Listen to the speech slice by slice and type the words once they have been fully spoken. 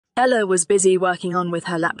Ella was busy working on with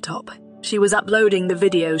her laptop. She was uploading the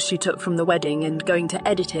videos she took from the wedding and going to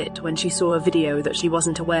edit it when she saw a video that she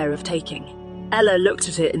wasn't aware of taking. Ella looked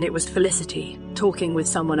at it and it was Felicity, talking with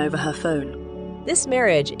someone over her phone. This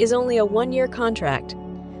marriage is only a 1-year contract.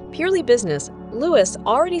 Purely business, Lewis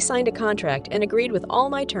already signed a contract and agreed with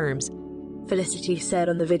all my terms, Felicity said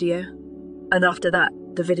on the video. And after that,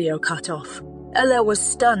 the video cut off. Ella was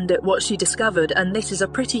stunned at what she discovered, and this is a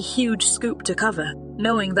pretty huge scoop to cover,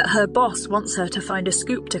 knowing that her boss wants her to find a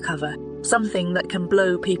scoop to cover, something that can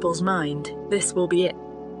blow people's mind. This will be it.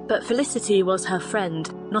 But Felicity was her friend,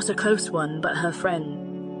 not a close one, but her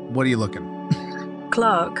friend. What are you looking?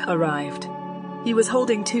 Clark arrived. He was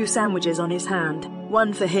holding 2 sandwiches on his hand.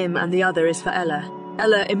 One for him and the other is for Ella.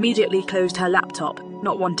 Ella immediately closed her laptop,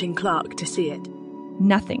 not wanting Clark to see it.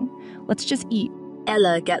 Nothing. Let's just eat.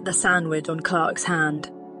 Ella get the sandwich on Clark's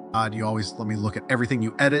hand. Do you always let me look at everything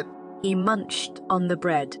you edit? He munched on the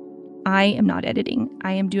bread. I am not editing.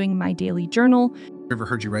 I am doing my daily journal. Ever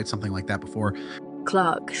heard you write something like that before?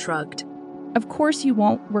 Clark shrugged. Of course you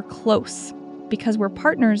won't. We're close. Because we're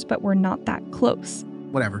partners, but we're not that close.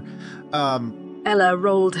 Whatever. Ella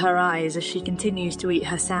rolled her eyes as she continues to eat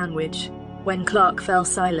her sandwich. When Clark fell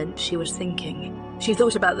silent, she was thinking. She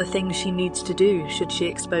thought about the things she needs to do should she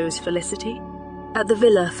expose Felicity. At the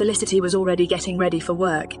villa, Felicity was already getting ready for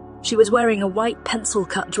work. She was wearing a white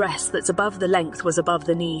pencil-cut dress that's above the length was above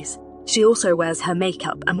the knees. She also wears her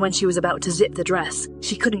makeup, and when she was about to zip the dress,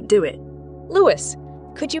 she couldn't do it. Lewis,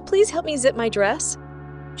 could you please help me zip my dress?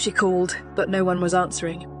 She called, but no one was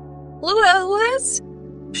answering. Lewis?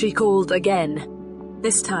 She called again.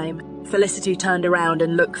 This time, Felicity turned around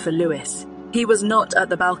and looked for Lewis. He was not at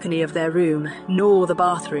the balcony of their room, nor the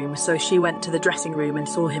bathroom, so she went to the dressing room and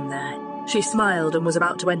saw him there. She smiled and was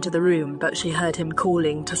about to enter the room, but she heard him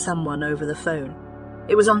calling to someone over the phone.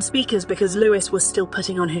 It was on speakers because Lewis was still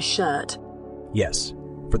putting on his shirt. Yes.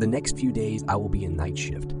 For the next few days, I will be in night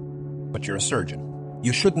shift. But you're a surgeon.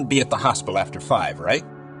 You shouldn't be at the hospital after 5, right?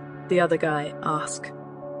 The other guy asked.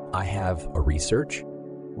 I have a research.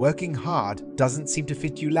 Working hard doesn't seem to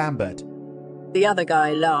fit you, Lambert. The other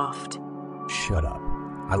guy laughed. Shut up.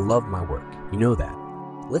 I love my work. You know that.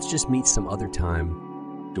 Let's just meet some other time.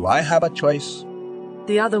 Do I have a choice?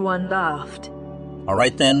 The other one laughed. All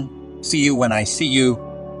right then. See you when I see you.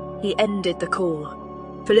 He ended the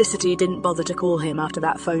call. Felicity didn't bother to call him after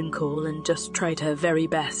that phone call and just tried her very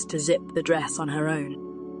best to zip the dress on her own.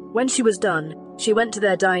 When she was done, she went to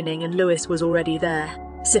their dining and Lewis was already there,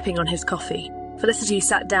 sipping on his coffee. Felicity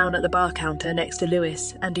sat down at the bar counter next to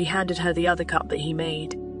Lewis and he handed her the other cup that he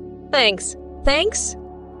made. Thanks. Thanks?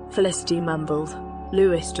 Felicity mumbled.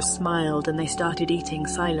 Lewis just smiled and they started eating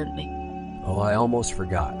silently. Oh, I almost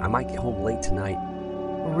forgot. I might get home late tonight.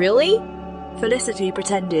 Really? Felicity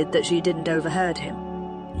pretended that she didn't overheard him.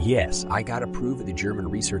 Yes, I got approved at the German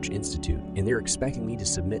Research Institute, and they're expecting me to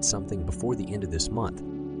submit something before the end of this month.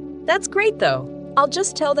 That's great, though. I'll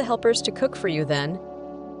just tell the helpers to cook for you then.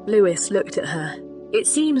 Lewis looked at her. It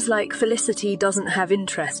seems like Felicity doesn't have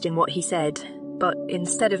interest in what he said, but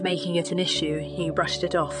instead of making it an issue, he brushed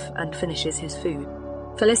it off and finishes his food.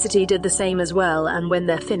 Felicity did the same as well, and when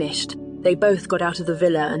they're finished, they both got out of the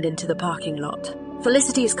villa and into the parking lot.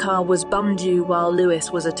 Felicity's car was Bumdu while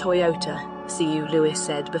Lewis was a Toyota. See you, Lewis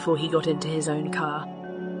said before he got into his own car.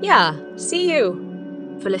 Yeah, see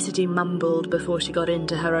you. Felicity mumbled before she got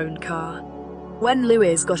into her own car. When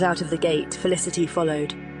Lewis got out of the gate, Felicity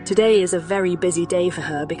followed. Today is a very busy day for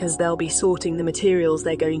her because they'll be sorting the materials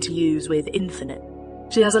they're going to use with Infinite.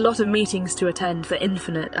 She has a lot of meetings to attend for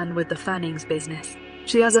Infinite and with the Fannings business.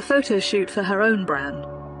 She has a photo shoot for her own brand.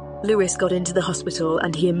 Lewis got into the hospital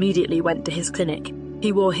and he immediately went to his clinic.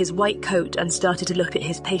 He wore his white coat and started to look at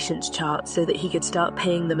his patients' chart so that he could start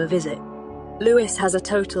paying them a visit. Lewis has a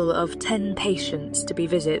total of 10 patients to be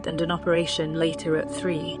visit and an operation later at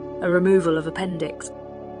 3, a removal of appendix.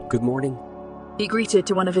 Good morning. He greeted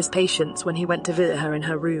to one of his patients when he went to visit her in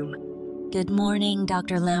her room. Good morning,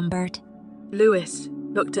 Dr. Lambert. Lewis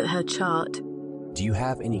looked at her chart. Do you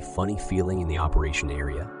have any funny feeling in the operation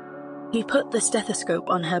area? He put the stethoscope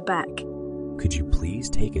on her back. Could you please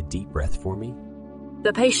take a deep breath for me?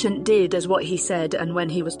 The patient did as what he said, and when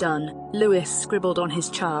he was done, Lewis scribbled on his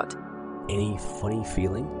chart. Any funny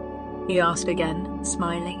feeling? He asked again,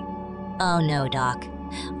 smiling. Oh no, Doc.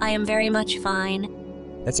 I am very much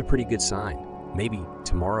fine. That's a pretty good sign. Maybe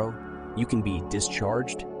tomorrow you can be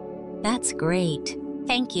discharged? That's great.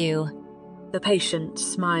 Thank you. The patient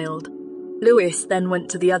smiled. Lewis then went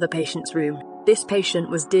to the other patient's room. This patient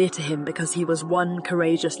was dear to him because he was one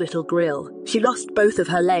courageous little grill. She lost both of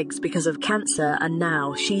her legs because of cancer and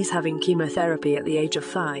now she's having chemotherapy at the age of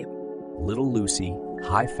 5. Little Lucy,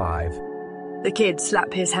 High five. The kid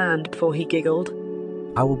slapped his hand before he giggled.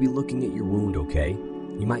 I will be looking at your wound, okay?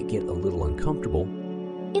 You might get a little uncomfortable.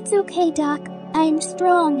 It's okay, Doc. I'm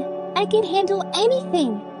strong. I can handle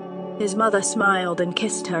anything. His mother smiled and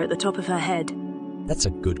kissed her at the top of her head. That's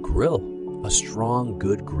a good grill. A strong,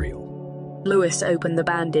 good grill. Lewis opened the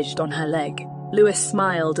bandage on her leg. Lewis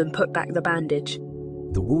smiled and put back the bandage.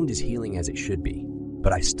 The wound is healing as it should be,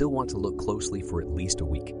 but I still want to look closely for at least a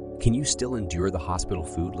week. Can you still endure the hospital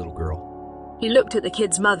food, little girl? He looked at the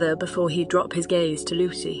kid's mother before he dropped his gaze to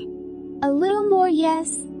Lucy. A little more,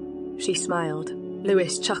 yes. She smiled.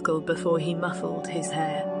 Lewis chuckled before he muffled his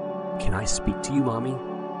hair. Can I speak to you, Mommy?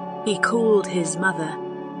 He called his mother.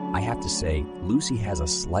 I have to say, Lucy has a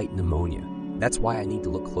slight pneumonia. That's why I need to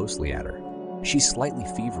look closely at her. She's slightly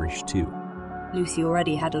feverish, too. Lucy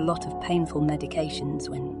already had a lot of painful medications.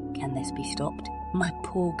 When can this be stopped? My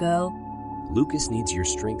poor girl. Lucas needs your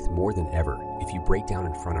strength more than ever. If you break down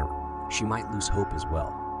in front of her, she might lose hope as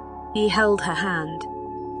well. He held her hand.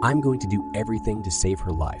 I'm going to do everything to save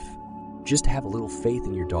her life. Just have a little faith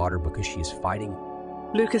in your daughter because she is fighting.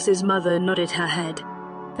 Lucas's mother nodded her head.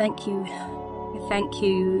 Thank you. Thank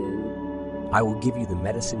you. I will give you the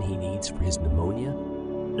medicine he needs for his pneumonia.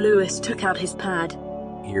 Lewis took out his pad.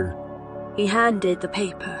 Here. He handed the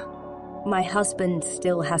paper. My husband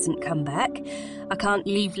still hasn't come back. I can't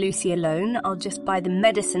leave Lucy alone. I'll just buy the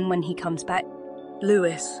medicine when he comes back.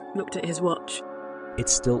 Lewis looked at his watch.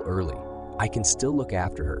 It's still early. I can still look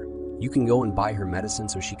after her. You can go and buy her medicine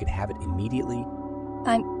so she can have it immediately.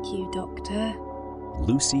 Thank you, Doctor.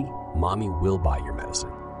 Lucy, Mommy will buy your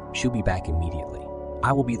medicine. She'll be back immediately.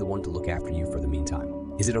 I will be the one to look after you for the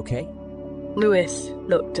meantime. Is it okay? Lewis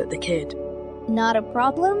looked at the kid. Not a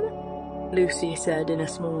problem? Lucy said in a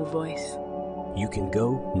small voice. You can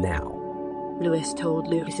go now. Lewis told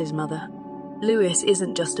Lucas's mother. Lewis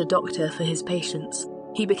isn't just a doctor for his patients.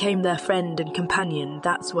 He became their friend and companion.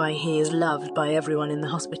 That's why he is loved by everyone in the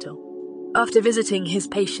hospital. After visiting his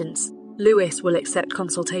patients, Lewis will accept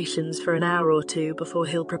consultations for an hour or two before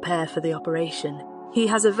he'll prepare for the operation. He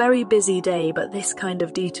has a very busy day, but this kind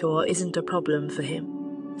of detour isn't a problem for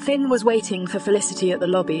him. Finn was waiting for Felicity at the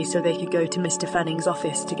lobby so they could go to Mr. Fanning's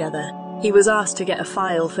office together. He was asked to get a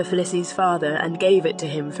file for Felicity's father and gave it to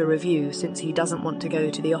him for review since he doesn't want to go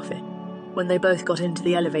to the office. When they both got into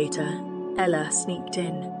the elevator, Ella sneaked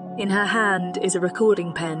in. In her hand is a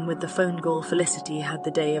recording pen with the phone call Felicity had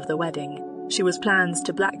the day of the wedding. She was plans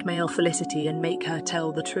to blackmail Felicity and make her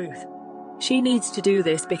tell the truth. She needs to do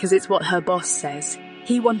this because it's what her boss says.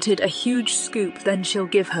 He wanted a huge scoop, then she'll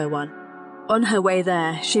give her one. On her way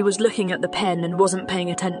there, she was looking at the pen and wasn't paying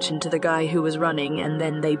attention to the guy who was running, and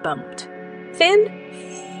then they bumped. Finn?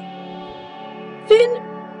 Finn?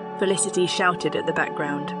 Felicity shouted at the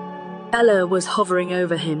background. Ella was hovering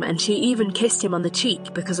over him, and she even kissed him on the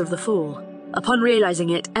cheek because of the fall. Upon realizing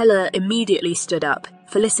it, Ella immediately stood up.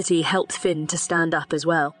 Felicity helped Finn to stand up as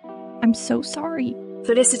well. I'm so sorry.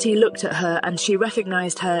 Felicity looked at her and she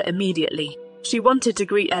recognized her immediately. She wanted to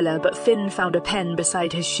greet Ella, but Finn found a pen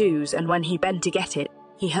beside his shoes, and when he bent to get it,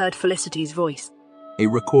 he heard Felicity's voice. A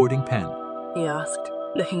recording pen? He asked,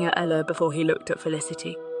 looking at Ella before he looked at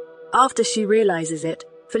Felicity. After she realizes it,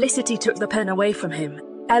 Felicity took the pen away from him.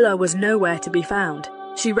 Ella was nowhere to be found.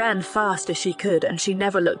 She ran fast as she could, and she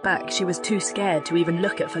never looked back. She was too scared to even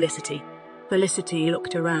look at Felicity. Felicity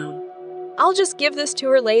looked around. I'll just give this to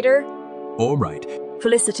her later. All right.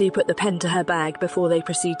 Felicity put the pen to her bag before they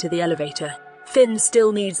proceed to the elevator. Finn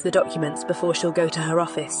still needs the documents before she'll go to her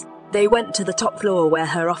office. They went to the top floor where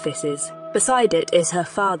her office is. Beside it is her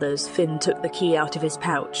father's. Finn took the key out of his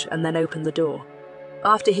pouch and then opened the door.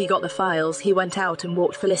 After he got the files, he went out and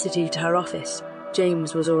walked Felicity to her office.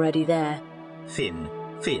 James was already there. Finn.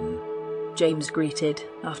 James greeted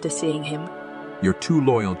after seeing him. You're too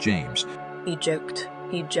loyal, James. He joked.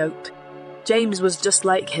 James was just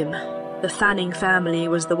like him. The Fanning family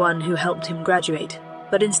was the one who helped him graduate.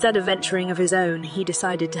 But instead of venturing of his own, he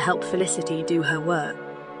decided to help Felicity do her work.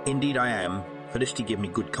 Indeed I am. Felicity give me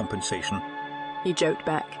good compensation. He joked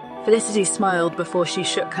back. Felicity smiled before she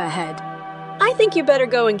shook her head. I think you better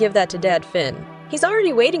go and give that to Dad Finn. He's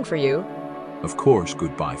already waiting for you. Of course,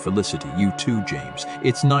 goodbye, Felicity. You too, James.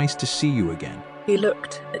 It's nice to see you again. He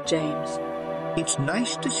looked at James. It's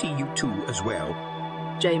nice to see you too as well,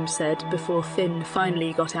 James said before Finn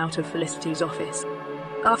finally got out of Felicity's office.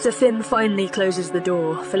 After Finn finally closes the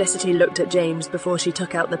door, Felicity looked at James before she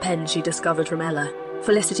took out the pen she discovered from Ella.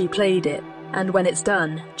 Felicity played it, and when it's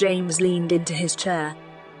done, James leaned into his chair.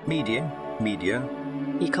 Media,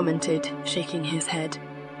 he commented, shaking his head.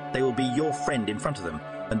 They will be your friend in front of them,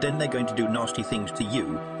 and then they're going to do nasty things to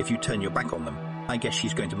you if you turn your back on them. I guess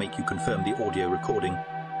she's going to make you confirm the audio recording.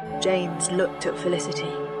 James looked at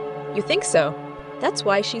Felicity. You think so? That's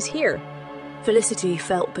why she's here. Felicity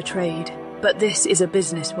felt betrayed. But this is a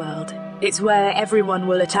business world. It's where everyone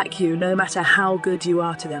will attack you no matter how good you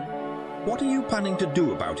are to them. What are you planning to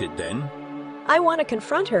do about it then? I want to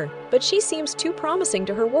confront her, but she seems too promising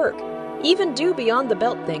to her work. Even do beyond the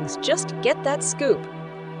belt things, just get that scoop.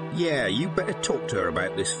 Yeah, you better talk to her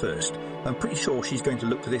about this first. I'm pretty sure she's going to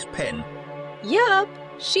look for this pen. Yup,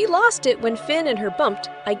 she lost it when Finn and her bumped.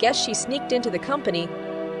 I guess she sneaked into the company.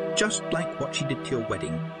 Just like what she did to your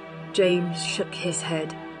wedding. James shook his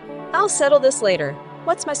head. I'll settle this later.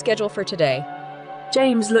 What's my schedule for today?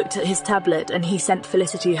 James looked at his tablet and he sent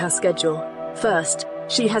Felicity her schedule. First,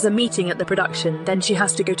 she has a meeting at the production, then she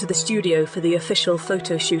has to go to the studio for the official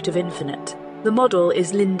photo shoot of Infinite. The model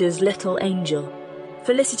is Linda's little angel.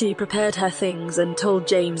 Felicity prepared her things and told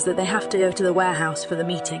James that they have to go to the warehouse for the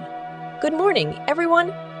meeting. Good morning,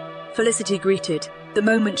 everyone. Felicity greeted. The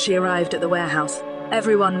moment she arrived at the warehouse,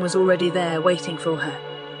 everyone was already there waiting for her.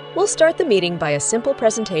 We'll start the meeting by a simple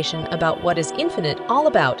presentation about what is Infinite all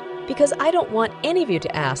about, because I don't want any of you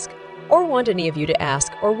to ask, or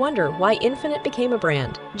wonder why Infinite became a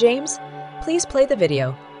brand. James, please play the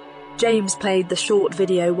video. James played the short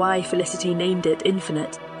video why Felicity named it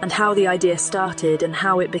Infinite, and how the idea started and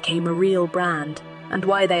how it became a real brand, and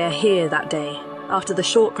why they are here that day. After the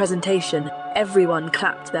short presentation, everyone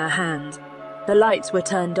clapped their hands. The lights were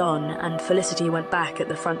turned on, and Felicity went back at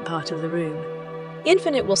the front part of the room.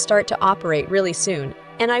 Infinite will start to operate really soon,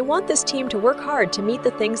 and I want this team to work hard to meet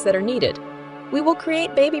the things that are needed. We will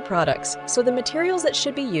create baby products, so the materials that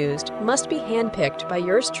should be used must be handpicked by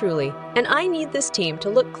yours truly, and I need this team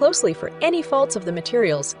to look closely for any faults of the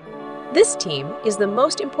materials. This team is the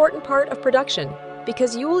most important part of production,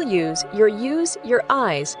 because you will use your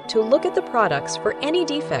eyes to look at the products for any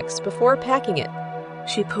defects before packing it.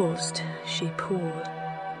 She paused. She poured.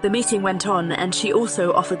 The meeting went on, and she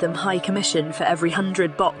also offered them high commission for every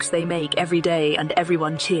 100 box they make every day, and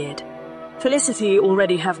everyone cheered. Felicity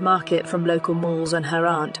already have market from local malls, and her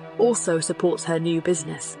aunt also supports her new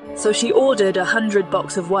business. So she ordered 100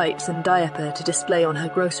 box of wipes and diaper to display on her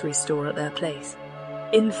grocery store at their place.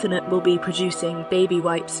 Infinite will be producing baby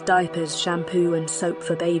wipes, diapers, shampoo and soap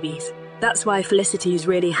for babies. That's why Felicity's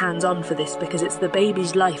really hands-on for this, because it's the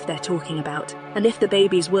baby's life they're talking about. And if the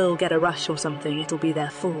babies will get a rush or something, it'll be their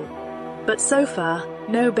fault. But so far,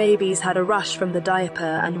 no babies had a rush from the diaper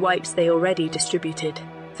and wipes they already distributed.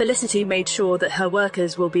 Felicity made sure that her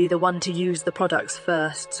workers will be the one to use the products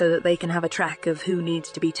first, so that they can have a track of who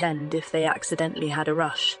needs to be tended if they accidentally had a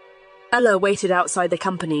rush. Ella waited outside the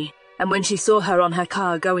company, and when she saw her on her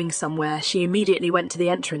car going somewhere, she immediately went to the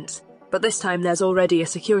entrance. But this time there's already a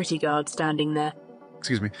security guard standing there.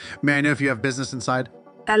 Excuse me. May I know if you have business inside?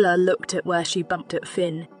 Ella looked at where she bumped at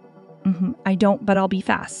Finn. I don't, but I'll be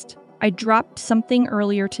fast. I dropped something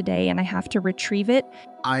earlier today and I have to retrieve it.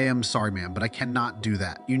 I am sorry, ma'am, but I cannot do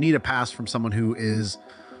that. You need a pass from someone who is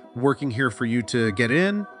working here for you to get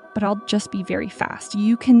in. But I'll just be very fast.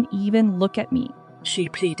 You can even look at me. She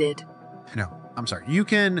pleaded. No, I'm sorry. You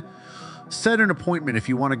can set an appointment if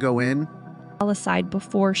you want to go in. Aside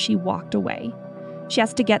before she walked away. She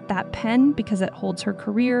has to get that pen because it holds her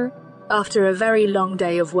career. After a very long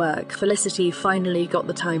day of work, Felicity finally got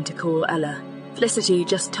the time to call Ella. Felicity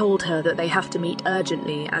just told her that they have to meet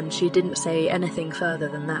urgently, and she didn't say anything further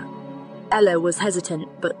than that. Ella was hesitant,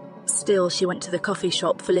 but still she went to the coffee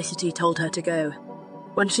shop Felicity told her to go.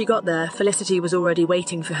 When she got there, Felicity was already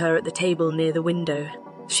waiting for her at the table near the window.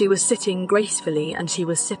 She was sitting gracefully and she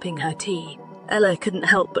was sipping her tea. Ella couldn't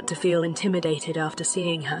help but to feel intimidated after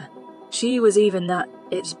seeing her. She was even that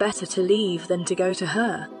it's better to leave than to go to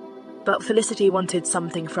her. But Felicity wanted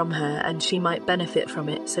something from her and she might benefit from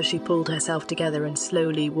it, so she pulled herself together and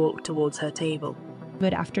slowly walked towards her table.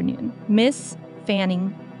 Good afternoon. Miss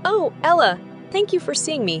Fanning. Oh, Ella, thank you for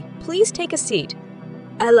seeing me. Please take a seat.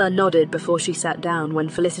 Ella nodded before she sat down when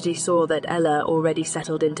Felicity saw that Ella already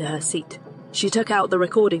settled into her seat. She took out the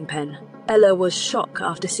recording pen. Ella was shocked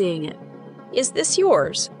after seeing it. Is this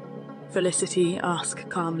yours? Felicity asked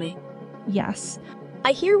calmly. Yes.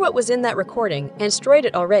 I hear what was in that recording and destroyed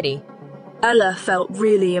it already. Ella felt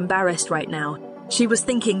really embarrassed right now. She was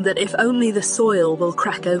thinking that if only the soil will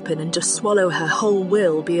crack open and just swallow her whole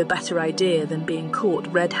will be a better idea than being caught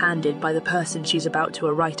red-handed by the person she's about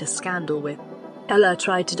to write a scandal with. Ella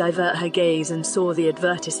tried to divert her gaze and saw the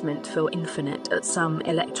advertisement for Infinite at some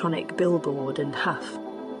electronic billboard and huffed.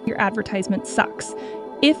 Your advertisement sucks.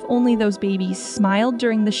 If only those babies smiled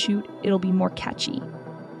during the shoot, it'll be more catchy.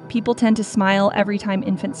 People tend to smile every time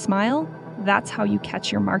infants smile. That's how you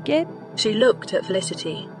catch your market. She looked at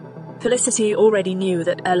Felicity. Felicity already knew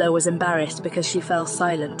that Ella was embarrassed because she fell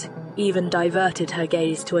silent, even diverted her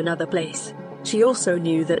gaze to another place. She also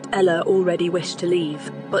knew that Ella already wished to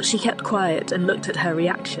leave, but she kept quiet and looked at her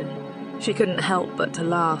reaction. She couldn't help but to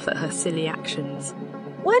laugh at her silly actions.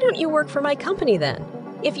 Why don't you work for my company then?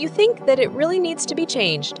 If you think that it really needs to be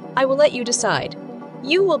changed, I will let you decide.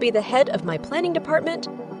 You will be the head of my planning department.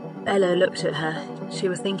 Ella looked at her. She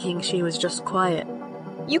was thinking she was just quiet.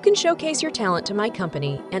 You can showcase your talent to my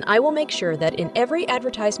company, and I will make sure that in every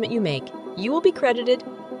advertisement you make, you will be credited.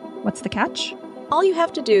 What's the catch? All you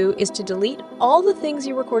have to do is to delete all the things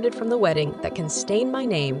you recorded from the wedding that can stain my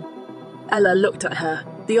name. Ella looked at her.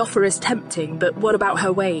 The offer is tempting, but what about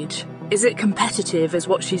her wage? Is it competitive as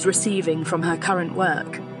what she's receiving from her current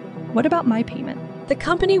work? What about my payment? The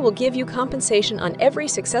company will give you compensation on every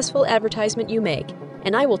successful advertisement you make,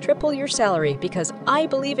 and I will triple your salary because I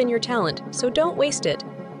believe in your talent, so don't waste it.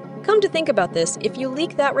 Come to think about this, if you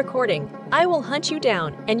leak that recording, I will hunt you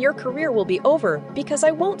down and your career will be over because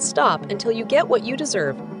I won't stop until you get what you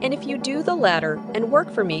deserve, and if you do the latter and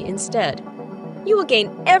work for me instead. You will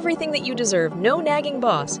gain everything that you deserve, no nagging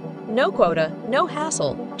boss, no quota, no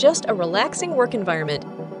hassle, just a relaxing work environment.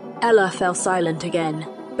 Ella fell silent again,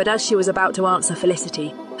 but as she was about to answer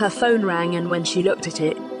Felicity, her phone rang, and when she looked at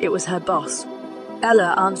it, it was her boss.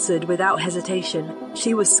 Ella answered without hesitation.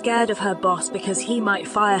 She was scared of her boss because he might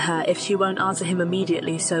fire her if she won't answer him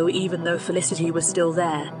immediately, so even though Felicity was still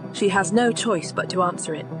there, she has no choice but to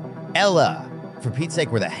answer it. Ella, for Pete's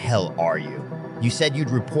sake, where the hell are you? You said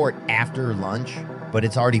you'd report after lunch, but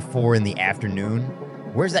it's already 4 in the afternoon.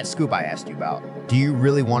 Where's that scoop I asked you about? Do you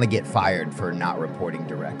really want to get fired for not reporting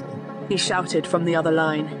directly? He shouted from the other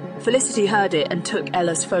line. Felicity heard it and took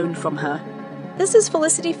Ella's phone from her. This is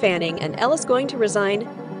Felicity Fanning, and Ella's going to resign.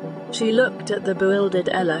 She looked at the bewildered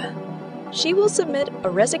Ella. She will submit a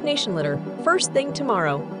resignation letter first thing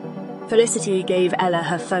tomorrow. Felicity gave Ella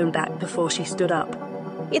her phone back before she stood up.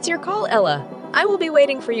 It's your call, Ella. I will be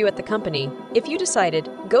waiting for you at the company. If you decided,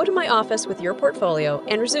 go to my office with your portfolio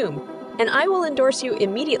and resume, and I will endorse you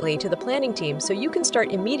immediately to the planning team so you can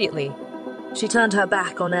start immediately. She turned her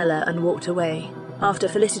back on Ella and walked away. After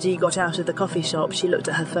Felicity got out of the coffee shop, she looked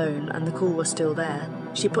at her phone, and the call was still there.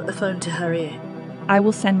 She put the phone to her ear. I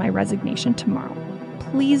will send my resignation tomorrow.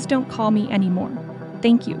 Please don't call me anymore.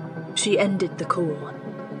 Thank you. She ended the call.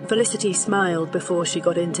 Felicity smiled before she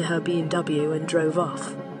got into her BMW and drove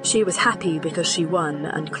off. She was happy because she won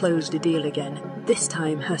and closed a deal again. This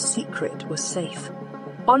time her secret was safe.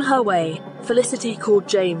 On her way, Felicity called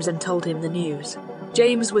James and told him the news.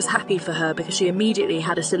 James was happy for her because she immediately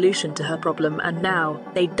had a solution to her problem, and now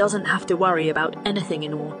they doesn't have to worry about anything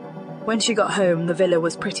anymore. When she got home, the villa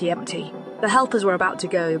was pretty empty. The helpers were about to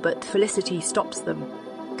go, but Felicity stops them.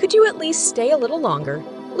 Could you at least stay a little longer?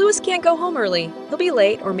 Lewis can't go home early. He'll be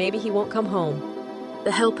late, or maybe he won't come home.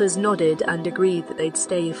 The helpers nodded and agreed that they'd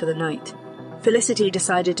stay for the night. Felicity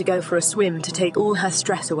decided to go for a swim to take all her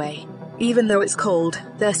stress away. Even though it's cold,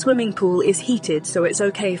 their swimming pool is heated, so it's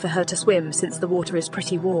okay for her to swim since the water is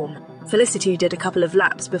pretty warm. Felicity did a couple of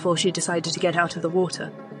laps before she decided to get out of the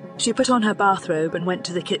water. She put on her bathrobe and went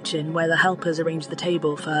to the kitchen where the helpers arranged the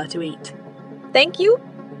table for her to eat. Thank you,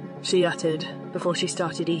 she uttered before she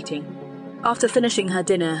started eating. After finishing her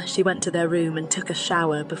dinner, she went to their room and took a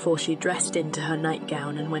shower before she dressed into her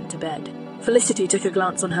nightgown and went to bed. Felicity took a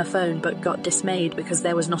glance on her phone but got dismayed because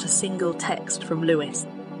there was not a single text from Lewis.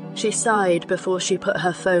 She sighed before she put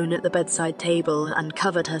her phone at the bedside table and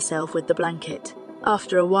covered herself with the blanket.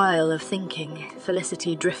 After a while of thinking,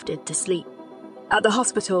 Felicity drifted to sleep. At the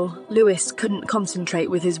hospital, Lewis couldn't concentrate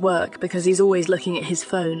with his work because he's always looking at his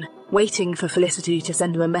phone, waiting for Felicity to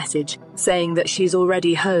send him a message, saying that she's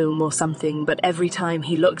already home or something, but every time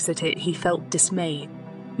he looks at it, he felt dismay.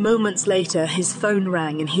 Moments later, his phone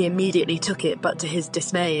rang and he immediately took it, but to his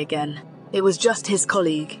dismay again. It was just his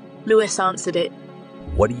colleague. Lewis answered it.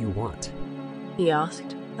 What do you want? He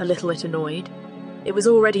asked, a little bit annoyed. It was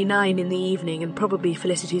already 9 in the evening and probably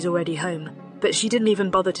Felicity's already home, but she didn't even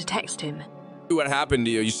bother to text him. What happened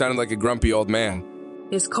to you? You sounded like a grumpy old man.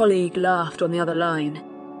 His colleague laughed on the other line.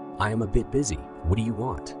 I am a bit busy. What do you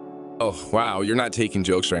want? Oh, wow, you're not taking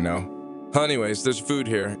jokes right now. Anyways, there's food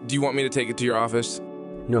here. Do you want me to take it to your office?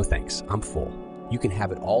 No thanks, I'm full. You can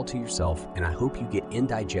have it all to yourself, and I hope you get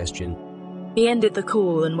indigestion. He ended the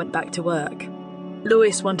call and went back to work.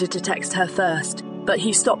 Lewis wanted to text her first, but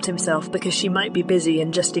he stopped himself because she might be busy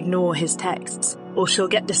and just ignore his texts, or she'll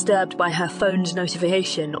get disturbed by her phone's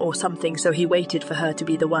notification or something, so he waited for her to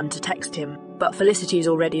be the one to text him. But Felicity's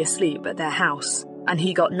already asleep at their house, and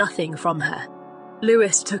he got nothing from her.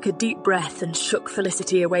 Lewis took a deep breath and shook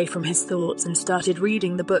Felicity away from his thoughts and started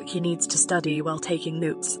reading the book he needs to study while taking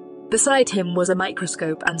notes. Beside him was a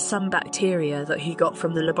microscope and some bacteria that he got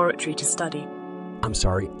from the laboratory to study. I'm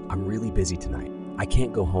sorry, I'm really busy tonight. I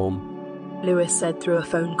can't go home, Lewis said through a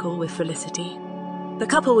phone call with Felicity. The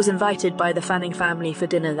couple was invited by the Fanning family for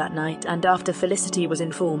dinner that night, and after Felicity was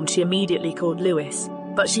informed, she immediately called Lewis,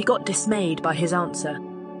 but she got dismayed by his answer.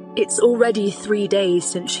 It's already 3 days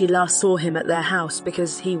since she last saw him at their house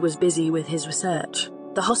because he was busy with his research.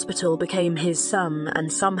 The hospital became his sum,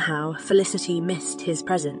 and somehow Felicity missed his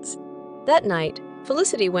presence. That night,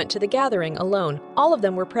 Felicity went to the gathering alone. All of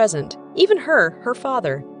them were present, even her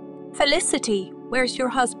father. Felicity, where's your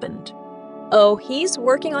husband? Oh, he's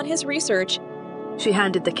working on his research. She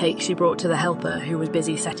handed the cake she brought to the helper, who was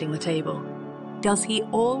busy setting the table. Does he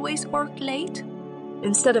always work late?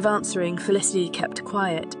 Instead of answering, Felicity kept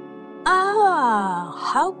quiet.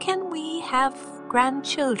 How can we have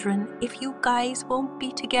grandchildren if you guys won't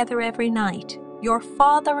be together every night? Your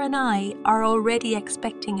father and I are already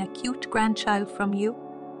expecting a cute grandchild from you.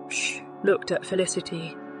 Shh, looked at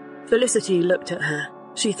Felicity. Felicity looked at her.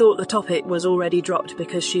 She thought the topic was already dropped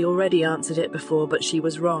because she already answered it before, but she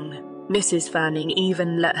was wrong. Mrs. Fanning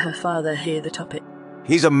even let her father hear the topic.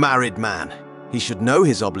 He's a married man. He should know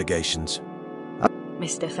his obligations.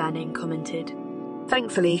 Mr. Fanning commented.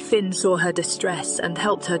 Thankfully, Finn saw her distress and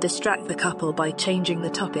helped her distract the couple by changing the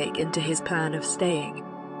topic into his plan of staying.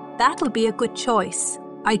 That'll be a good choice.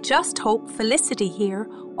 I just hope Felicity here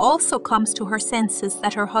also comes to her senses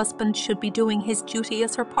that her husband should be doing his duty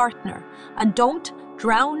as her partner, and don't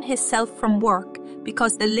drown himself from work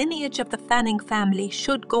because the lineage of the Fanning family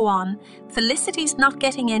should go on. Felicity's not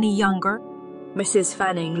getting any younger. Mrs.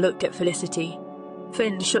 Fanning looked at Felicity.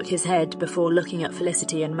 Finn shook his head before looking at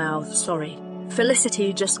Felicity and mouthed sorry.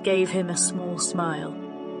 Felicity just gave him a small smile.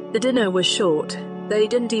 The dinner was short. They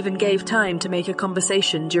didn't even give time to make a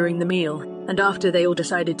conversation during the meal, and after they all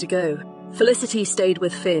decided to go, Felicity stayed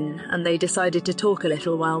with Finn, and they decided to talk a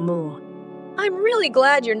little while more. I'm really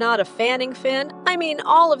glad you're not a Fanning, Finn. I mean,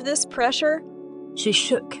 all of this pressure. She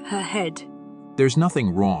shook her head. There's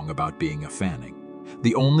nothing wrong about being a Fanning.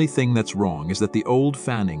 The only thing that's wrong is that the old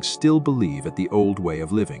Fannings still believe at the old way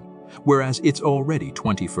of living, whereas it's already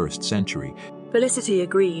 21st century. Felicity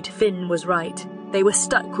agreed. Finn was right. They were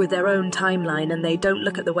stuck with their own timeline and they don't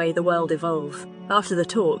look at the way the world evolves. After the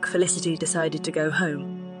talk, Felicity decided to go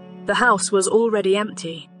home. The house was already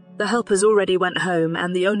empty. The helpers already went home,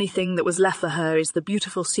 and the only thing that was left for her is the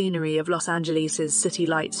beautiful scenery of Los Angeles' city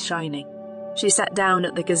lights shining. She sat down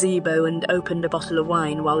at the gazebo and opened a bottle of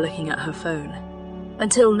wine while looking at her phone.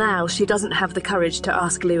 Until now, she doesn't have the courage to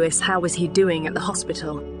ask Lewis how was he doing at the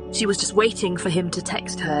hospital. She was just waiting for him to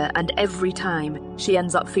text her, and every time, she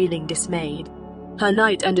ends up feeling dismayed. Her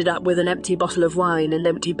night ended up with an empty bottle of wine and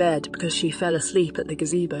empty bed because she fell asleep at the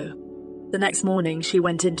gazebo. The next morning, she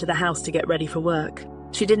went into the house to get ready for work.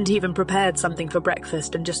 She didn't even prepare something for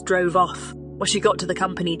breakfast and just drove off. When she got to the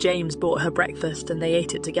company, James bought her breakfast and they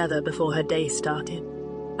ate it together before her day started.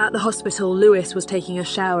 At the hospital, Lewis was taking a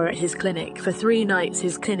shower at his clinic. For 3 nights,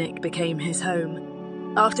 his clinic became his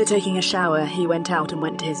home. After taking a shower, he went out and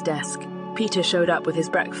went to his desk. Peter showed up with his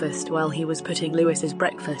breakfast while he was putting Lewis's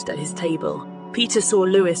breakfast at his table. Peter saw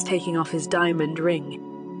Lewis taking off his diamond ring.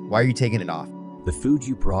 Why are you taking it off? The food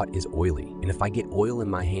you brought is oily, and if I get oil in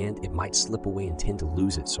my hand, it might slip away and tend to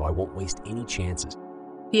lose it, so I won't waste any chances.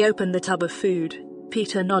 He opened the tub of food.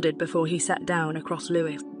 Peter nodded before he sat down across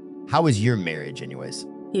Lewis. How was your marriage, anyways?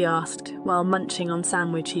 He asked, while munching on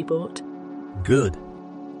sandwich he bought. Good.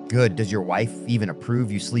 Good. Does your wife even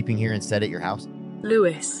approve you sleeping here instead at your house?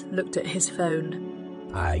 Lewis looked at his phone.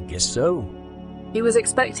 I guess so. He was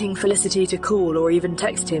expecting Felicity to call or even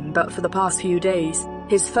text him, but for the past few days,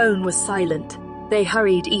 his phone was silent. They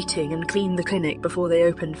hurried eating and cleaned the clinic before they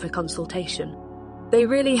opened for consultation. They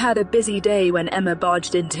really had a busy day when Emma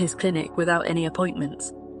barged into his clinic without any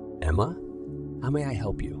appointments. Emma, how may I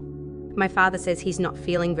help you? My father says he's not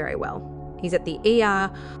feeling very well. He's at the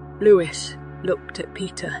ER. Lewis looked at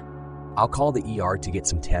Peter. I'll call the ER to get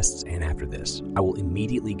some tests, and after this, I will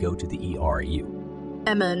immediately go to the ER at you.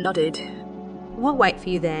 Emma nodded. We'll wait for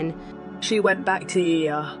you then. She went back to the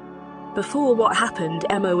ER. Before what happened,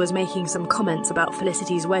 Emma was making some comments about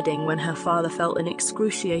Felicity's wedding when her father felt an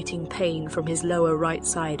excruciating pain from his lower right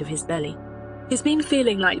side of his belly. He's been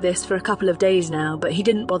feeling like this for a couple of days now, but he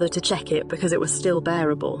didn't bother to check it because it was still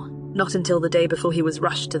bearable. Not until the day before he was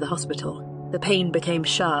rushed to the hospital. The pain became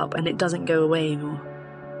sharp and it doesn't go away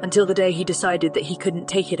anymore. Until the day he decided that he couldn't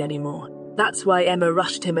take it anymore. That's why Emma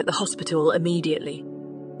rushed him at the hospital immediately.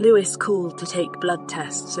 Lewis called to take blood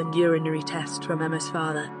tests and urinary tests from Emma's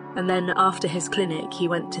father. And then after his clinic, he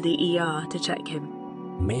went to the ER to check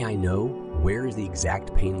him. May I know, where is the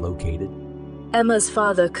exact pain located? Emma's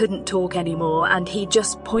father couldn't talk anymore, and he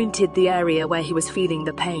just pointed the area where he was feeling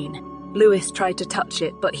the pain. Lewis tried to touch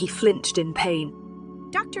it, but he flinched in pain.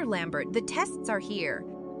 Dr. Lambert, the tests are here,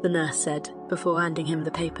 the nurse said, before handing him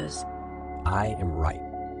the papers. I am right.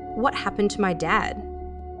 What happened to my dad?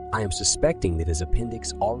 I am suspecting that his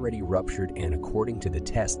appendix already ruptured, and according to the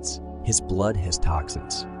tests, his blood has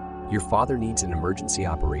toxins. Your father needs an emergency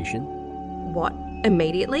operation? What,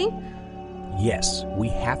 immediately? Yes, we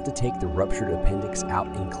have to take the ruptured appendix out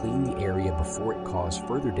and clean the area before it causes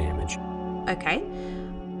further damage. Okay.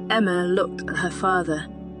 Emma looked at her father.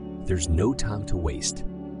 There's no time to waste.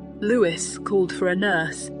 Lewis called for a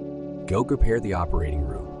nurse. Go prepare the operating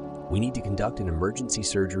room. We need to conduct an emergency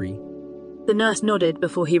surgery. The nurse nodded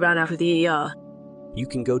before he ran out of the ER. You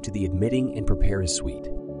can go to the admitting and prepare a suite.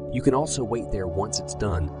 You can also wait there once it's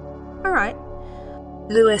done. All right.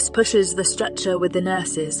 Lewis pushes the stretcher with the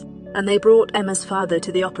nurses, and they brought Emma's father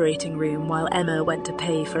to the operating room while Emma went to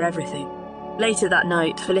pay for everything. Later that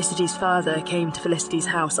night, Felicity's father came to Felicity's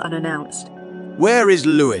house unannounced. Where is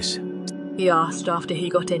Lewis? He asked after he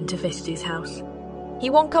got into Felicity's house. He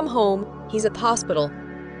won't come home. He's at the hospital.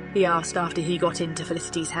 He asked after he got into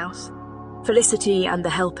Felicity's house. Felicity and the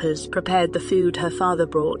helpers prepared the food her father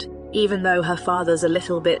brought. Even though her father's a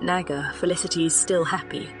little bit nagger, Felicity's still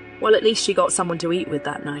happy. Well, at least she got someone to eat with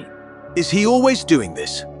that night. Is he always doing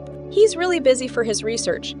this? He's really busy for his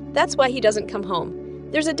research. That's why he doesn't come home.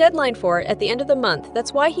 There's a deadline for it at the end of the month.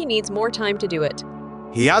 That's why he needs more time to do it.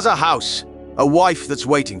 He has a house, a wife that's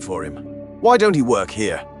waiting for him. Why don't he work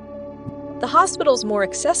here? The hospital's more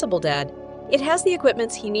accessible, Dad. It has the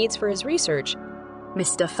equipment he needs for his research.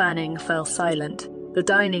 Mr. Fanning fell silent. The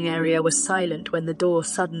dining area was silent when the door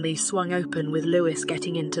suddenly swung open with Lewis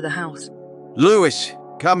getting into the house. Lewis,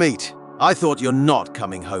 come eat. I thought you're not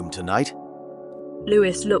coming home tonight.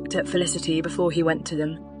 Lewis looked at Felicity before he went to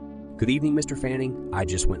them. Good evening, Mr. Fanning. I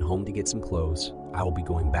just went home to get some clothes. I will be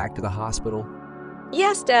going back to the hospital.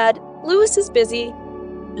 Yes, Dad. Lewis is busy.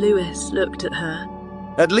 Lewis looked at her.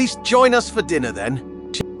 At least join us for dinner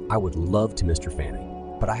then. I would love to, Mr.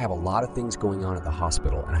 Fanning, but I have a lot of things going on at the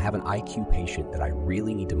hospital, and I have an IQ patient that I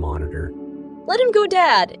really need to monitor. Let him go,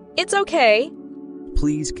 Dad. It's okay.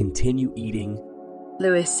 Please continue eating,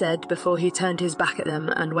 Lewis said before he turned his back at them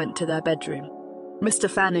and went to their bedroom. Mr.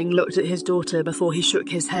 Fanning looked at his daughter before he shook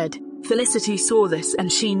his head. Felicity saw this,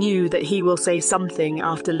 and she knew that he will say something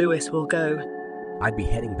after Lewis will go. I'd be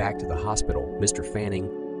heading back to the hospital, Mr. Fanning.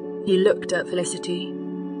 He looked at Felicity.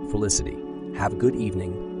 Felicity, have a good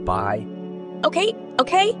evening. Bye. Okay.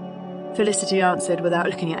 Felicity answered without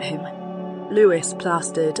looking at him. Lewis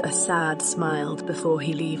plastered a sad smile before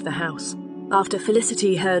he left the house. After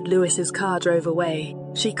Felicity heard Lewis's car drove away,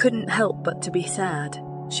 she couldn't help but to be sad.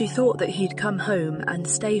 She thought that he'd come home and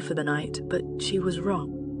stay for the night, but she was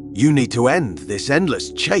wrong. You need to end this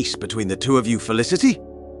endless chase between the two of you, Felicity.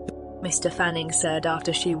 Mr. Fanning said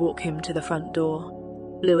after she walked him to the front door.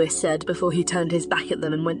 Lewis said before he turned his back at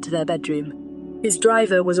them and went to their bedroom. His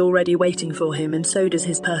driver was already waiting for him, and so does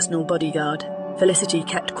his personal bodyguard. Felicity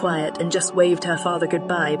kept quiet and just waved her father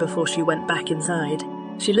goodbye before she went back inside.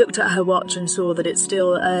 She looked at her watch and saw that it's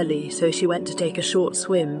still early, so she went to take a short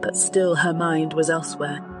swim, but still her mind was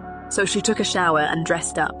elsewhere. So she took a shower and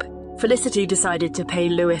dressed up. Felicity decided to pay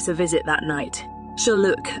Lewis a visit that night. She'll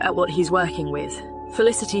look at what he's working with.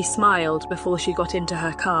 Felicity smiled before she got into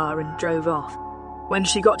her car and drove off. When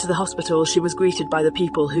she got to the hospital, she was greeted by the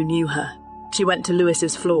people who knew her. She went to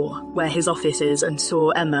Lewis's floor, where his office is, and saw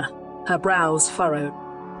Emma. Her brows furrowed.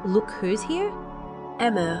 Look who's here?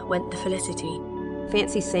 Emma went to Felicity.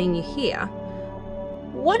 Fancy seeing you here.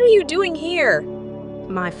 What are you doing here?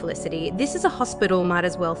 My Felicity, this is a hospital, might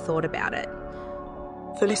as well thought about it.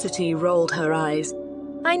 Felicity rolled her eyes.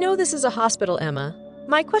 I know this is a hospital, Emma.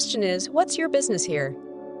 My question is, what's your business here?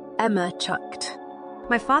 Emma chucked.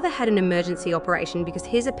 My father had an emergency operation because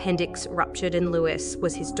his appendix ruptured and Lewis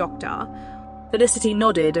was his doctor. Felicity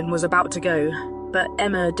nodded and was about to go, but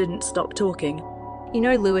Emma didn't stop talking. You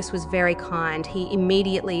know, Lewis was very kind. He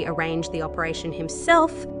immediately arranged the operation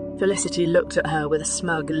himself. Felicity looked at her with a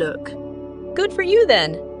smug look. Good for you,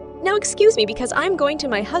 then. Now excuse me, because I'm going to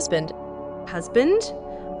my husband. Husband?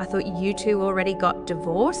 I thought you two already got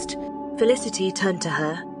divorced. Felicity turned to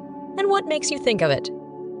her. And what makes you think of it?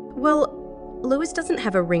 Well, Lewis doesn't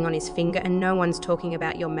have a ring on his finger and no one's talking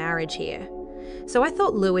about your marriage here. So I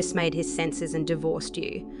thought Lewis made his senses and divorced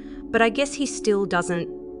you. But I guess he still doesn't.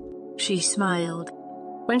 She smiled.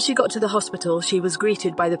 When she got to the hospital, she was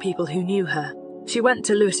greeted by the people who knew her. She went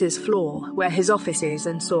to Lewis's floor, where his office is,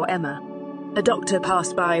 and saw Emma. A doctor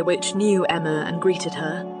passed by which knew Emma and greeted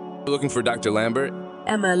her. Looking for Dr. Lambert?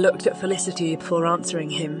 Emma looked at Felicity before answering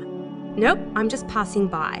him. Nope, I'm just passing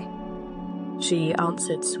by. She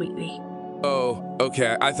answered sweetly. Oh,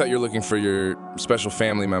 okay. I thought you were looking for your special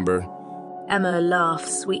family member. Emma laughed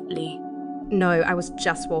sweetly. No, I was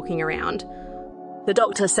just walking around. The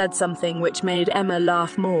doctor said something which made Emma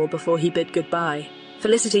laugh more before he bid goodbye.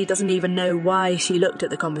 Felicity doesn't even know why she looked at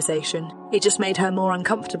the conversation. It just made her more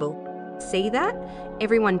uncomfortable. See that?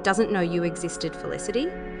 Everyone doesn't know you existed, Felicity.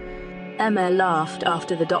 Emma laughed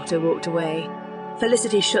after the doctor walked away.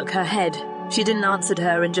 Felicity shook her head. She didn't answer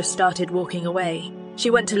her and just started walking away. She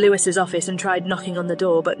went to Lewis's office and tried knocking on the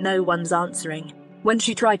door, but no one's answering. When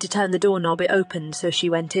she tried to turn the doorknob, it opened, so she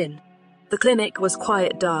went in. The clinic was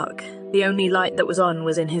quite dark. The only light that was on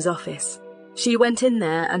was in his office. She went in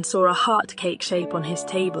there and saw a heart cake shape on his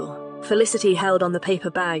table. Felicity held on the paper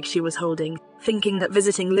bag she was holding, thinking that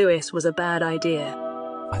visiting Lewis was a bad idea.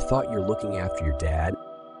 I thought you're looking after your dad.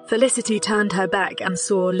 Felicity turned her back and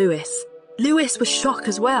saw Lewis. Lewis was shocked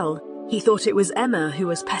as well. He thought it was Emma who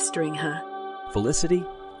was pestering her. Felicity,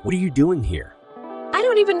 what are you doing here? I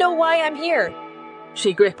don't even know why I'm here.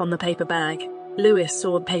 She gripped on the paper bag. Lewis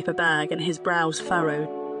saw the paper bag and his brows furrowed.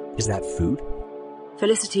 Is that food?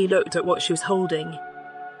 Felicity looked at what she was holding.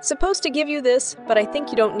 Supposed to give you this, but I think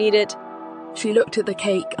you don't need it. She looked at the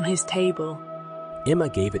cake on his table. Emma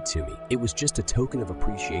gave it to me. It was just a token of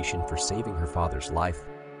appreciation for saving her father's life.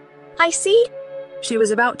 I see. She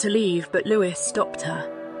was about to leave, but Lewis stopped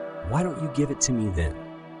her. Why don't you give it to me then?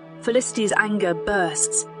 Felicity's anger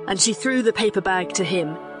bursts, and she threw the paper bag to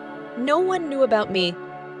him. No one knew about me,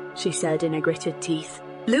 she said in her gritted teeth.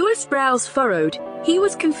 Lewis' brows furrowed. He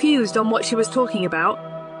was confused on what she was talking about.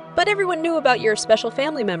 But everyone knew about your special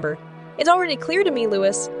family member. It's already clear to me,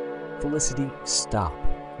 Lewis. Felicity, stop.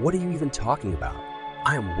 What are you even talking about?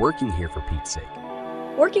 I am working here for Pete's sake.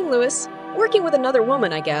 Working, Lewis. Working with another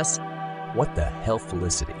woman, I guess. What the hell,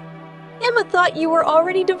 Felicity? Emma thought you were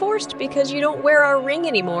already divorced because you don't wear our ring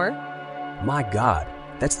anymore. My God,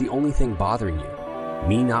 that's the only thing bothering you.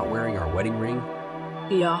 Me not wearing our wedding ring?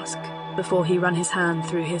 He asked, before he ran his hand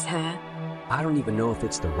through his hair. I don't even know if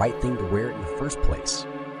it's the right thing to wear it in the first place.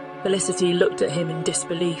 Felicity looked at him in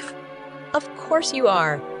disbelief. Of course you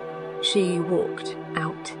are. She walked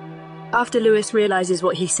out. After Lewis realizes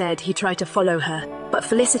what he said, he tried to follow her. But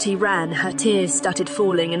Felicity ran, her tears started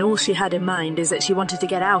falling, and all she had in mind is that she wanted to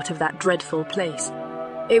get out of that dreadful place.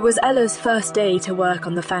 It was Ella's first day to work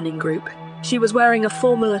on the Fanning group. She was wearing a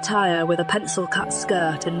formal attire with a pencil-cut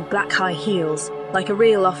skirt and black high heels, like a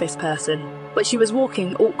real office person, but she was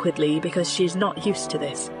walking awkwardly because she's not used to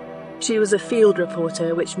this. She was a field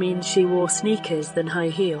reporter, which means she wore sneakers than high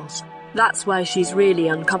heels. That's why she's really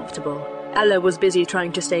uncomfortable. Ella was busy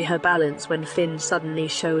trying to stay her balance when Finn suddenly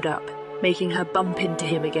showed up, making her bump into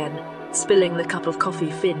him again, spilling the cup of coffee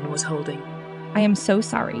Finn was holding. I am so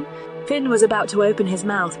sorry. Finn was about to open his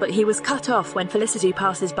mouth, but he was cut off when Felicity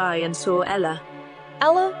passes by and saw Ella.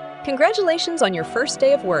 Ella, congratulations on your first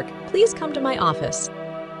day of work. Please come to my office.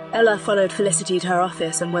 Ella followed Felicity to her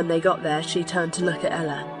office, and when they got there, she turned to look at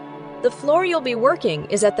Ella. The floor you'll be working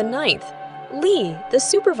is at the 9th. Lee, the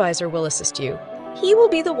supervisor, will assist you. He will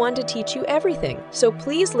be the one to teach you everything, so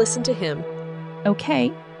please listen to him.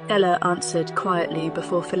 Okay. Ella answered quietly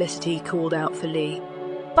before Felicity called out for Lee.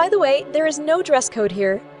 By the way, there is no dress code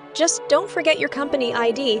here. Just don't forget your company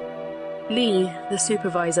ID. Lee, the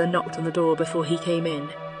supervisor, knocked on the door before he came in.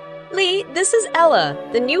 Lee, this is Ella,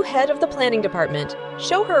 the new head of the planning department.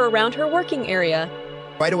 Show her around her working area.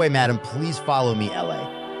 Right away, madam. Please follow me,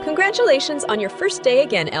 L.A. Congratulations on your first day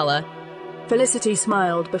again, Ella. Felicity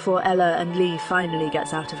smiled before Ella and Lee finally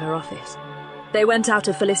gets out of her office. They went out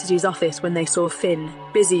of Felicity's office when they saw Finn,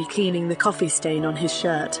 busy cleaning the coffee stain on his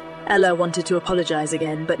shirt. Ella wanted to apologize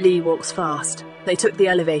again, but Lee walks fast. They took the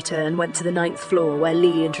elevator and went to the 9th floor, where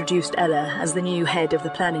Lee introduced Ella as the new head of the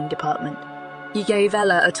planning department. He gave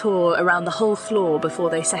Ella a tour around the whole floor before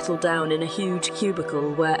they settled down in a huge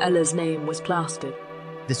cubicle where Ella's name was plastered.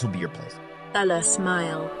 This will be your place. Ella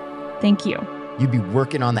smiled. Thank you. You'd be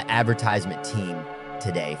working on the advertisement team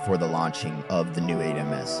today for the launching of the new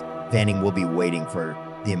 8MS. Fanning will be waiting for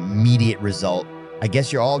the immediate result. I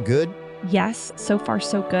guess you're all good? Yes, so far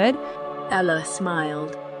so good. Ella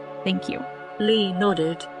smiled. Thank you. Lee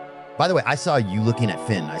nodded. By the way, I saw you looking at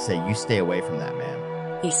Finn. I said, you stay away from that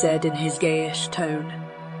man. He said in his gayish tone.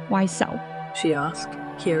 Why so? She asked,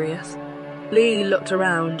 curious. Lee looked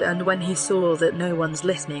around, and when he saw that no one's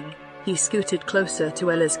listening, he scooted closer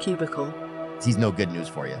to Ella's cubicle. He's no good news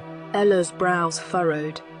for you. Ella's brows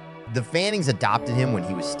furrowed. The Fannings adopted him when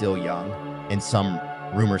he was still young, and some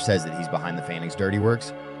rumor says that he's behind the Fannings' dirty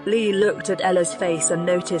works. Lee looked at Ella's face and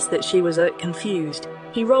noticed that she was confused.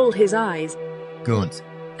 He rolled his eyes. Goons.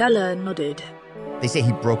 Ella nodded. They say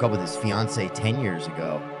he broke up with his fiancée 10 years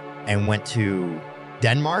ago and went to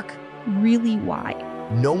Denmark. Really, why?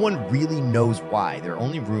 No one really knows why. There are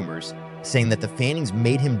only rumors saying that the Fannings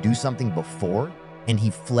made him do something before and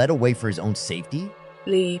he fled away for his own safety.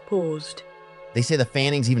 Lee paused. They say the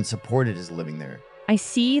Fannings even supported his living there. I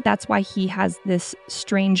see that's why he has this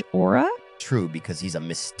strange aura. True, because he's a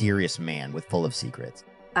mysterious man with full of secrets.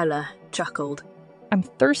 Ella chuckled. I'm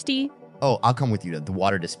thirsty. Oh, I'll come with you to the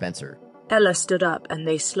water dispenser. Ella stood up and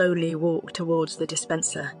they slowly walked towards the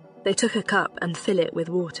dispenser. They took a cup and fill it with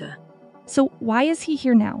water. So why is he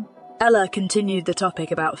here now? Ella continued the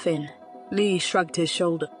topic about Finn. Lee shrugged his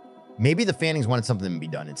shoulder. Maybe the Fannings wanted something to be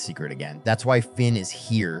done in secret again. That's why Finn is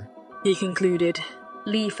here. He concluded.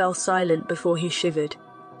 Lee fell silent before he shivered.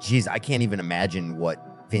 Jeez, I can't even imagine what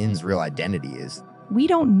Finn's real identity is. We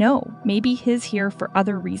don't know. Maybe he's here for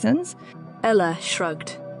other reasons. Ella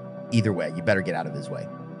shrugged. Either way, you better get out of his way.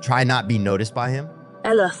 Try not be noticed by him.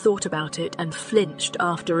 Ella thought about it and flinched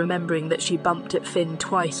after remembering that she bumped at Finn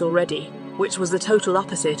twice already, which was the total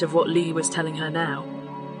opposite of what Lee was telling her now.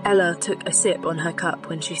 Ella took a sip on her cup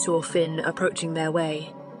when she saw Finn approaching their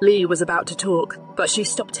way. Lee was about to talk, but she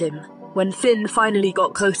stopped him. When Finn finally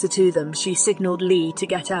got closer to them, she signaled Lee to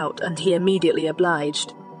get out, and he immediately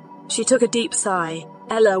obliged. She took a deep sigh.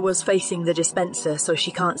 Ella was facing the dispenser, so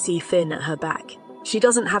she can't see Finn at her back. She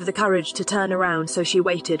doesn't have the courage to turn around, so she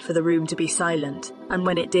waited for the room to be silent, and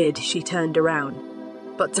when it did, she turned around.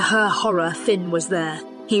 But to her horror, Finn was there.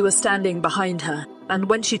 He was standing behind her, and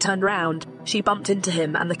when she turned round, she bumped into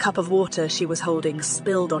him and the cup of water she was holding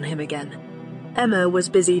spilled on him again. Emma was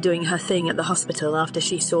busy doing her thing at the hospital after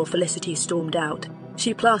she saw Felicity stormed out.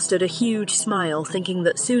 She plastered a huge smile, thinking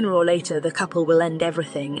that sooner or later the couple will end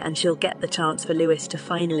everything and she'll get the chance for Lewis to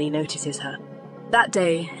finally notice her. That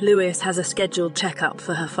day, Lewis has a scheduled checkup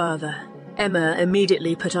for her father. Emma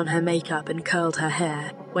immediately put on her makeup and curled her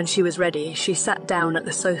hair. When she was ready, she sat down at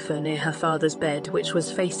the sofa near her father's bed, which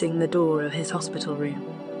was facing the door of his hospital room.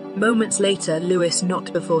 Moments later, Lewis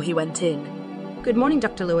knocked before he went in. Good morning,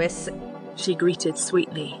 Dr. Lewis. She greeted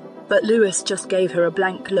sweetly, but Lewis just gave her a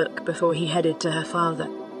blank look before he headed to her father.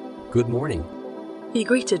 Good morning. He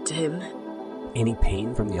greeted to him. Any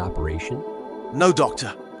pain from the operation? No,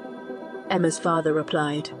 doctor. Emma's father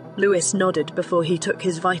replied. Lewis nodded before he took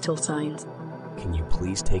his vital signs. Can you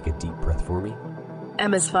please take a deep breath for me?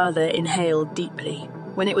 Emma's father inhaled deeply.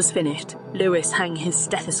 When it was finished, Lewis hung his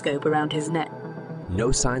stethoscope around his neck.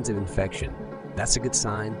 No signs of infection. That's a good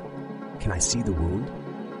sign. Can I see the wound?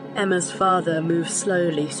 Emma's father moved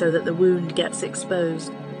slowly so that the wound gets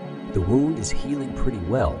exposed. The wound is healing pretty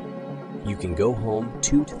well. You can go home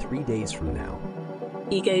 2 to 3 days from now.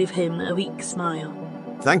 He gave him a weak smile.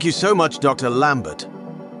 Thank you so much, Dr. Lambert.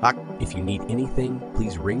 If you need anything,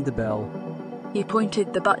 please ring the bell. He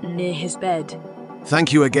pointed the button near his bed.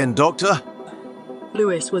 Thank you again, Doctor.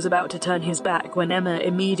 Lewis was about to turn his back when Emma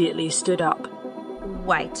immediately stood up.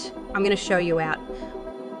 Wait, I'm going to show you out.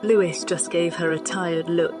 Lewis just gave her a tired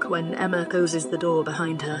look when Emma closes the door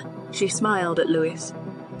behind her. She smiled at Lewis.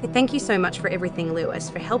 Thank you so much for everything, Lewis,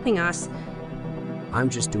 for helping us. I'm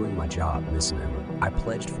just doing my job, Miss Emma. I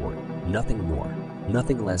pledged for it. Nothing more.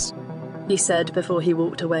 Nothing less. He said before he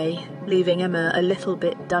walked away, leaving Emma a little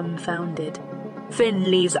bit dumbfounded. Finn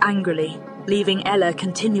leaves angrily, leaving Ella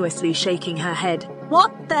continuously shaking her head.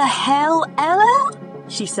 What the hell, Ella?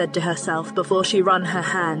 She said to herself before she ran her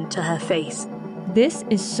hand to her face. This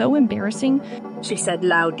is so embarrassing, she said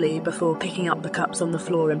loudly before picking up the cups on the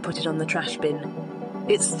floor and put it on the trash bin.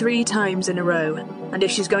 It's 3 times in a row, and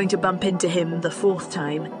if she's going to bump into him the 4th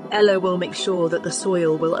time, Ella will make sure that the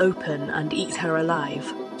soil will open and eat her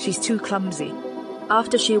alive. She's too clumsy.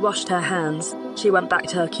 After she washed her hands, she went back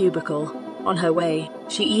to her cubicle. On her way,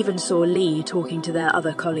 she even saw Lee talking to their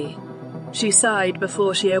other colleague. She sighed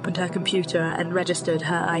before she opened her computer and registered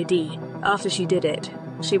her ID. After she did it,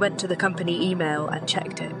 she went to the company email and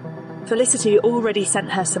checked it. Felicity already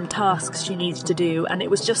sent her some tasks she needed to do, and it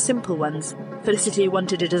was just simple ones. Felicity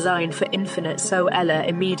wanted a design for Infinite, so Ella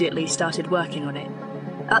immediately started working on it.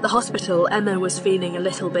 At the hospital, Emma was feeling a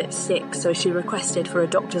little bit sick, so she requested for a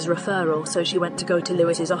doctor's referral, so she went to go to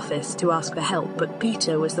Lewis's office to ask for help, but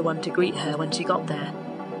Peter was the one to greet her when she got there.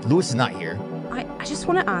 Lewis is not here. I just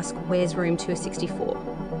want to ask, where's room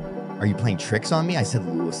 264? Are you playing tricks on me? I said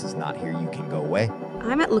Lewis is not here. You can go away.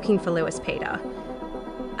 I'm at looking for Lewis, Peter.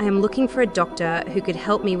 I am looking for a doctor who could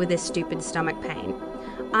help me with this stupid stomach pain.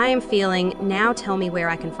 I am feeling, now tell me where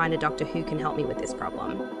I can find a doctor who can help me with this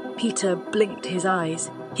problem. Peter blinked his eyes.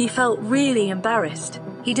 He felt really embarrassed.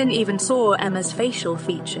 He didn't even saw Emma's facial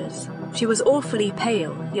features. She was awfully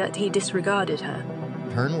pale, yet he disregarded her.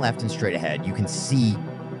 Turn left and straight ahead. You can see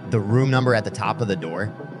The room number at the top of the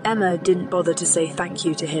door? Emma didn't bother to say thank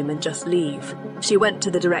you to him and just leave. She went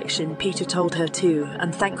to the direction Peter told her to,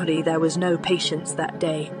 and thankfully there was no patients that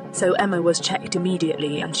day, so Emma was checked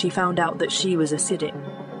immediately and she found out that she was acidic.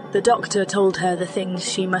 The doctor told her the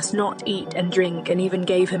things she must not eat and drink and even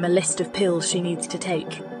gave him a list of pills she needs to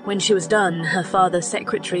take. When she was done, her father's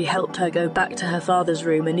secretary helped her go back to her father's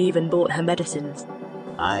room and even bought her medicines.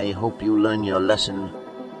 I hope you learn your lesson,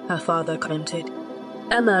 her father commented.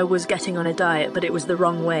 Emma was getting on a diet, but it was the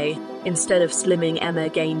wrong way. Instead of slimming, Emma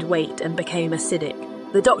gained weight and became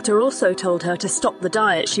acidic. The doctor also told her to stop the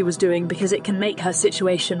diet she was doing because it can make her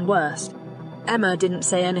situation worse. Emma didn't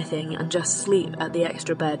say anything and just sleep at the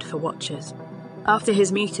extra bed for watchers. After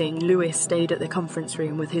his meeting, Lewis stayed at the conference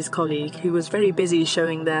room with his colleague, who was very busy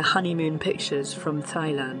showing their honeymoon pictures from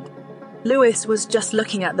Thailand. Lewis was just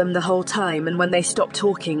looking at them the whole time, and when they stopped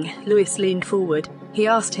talking, Lewis leaned forward. He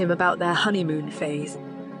asked him about their honeymoon phase.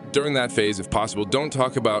 During that phase, if possible, don't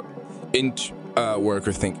talk about work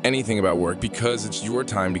or think anything about work, because it's your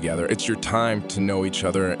time together. It's your time to know each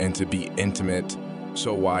other and to be intimate.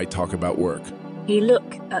 So why talk about work? He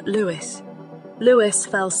looked at Lewis. Lewis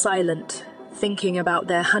fell silent, thinking about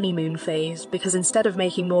their honeymoon phase, because instead of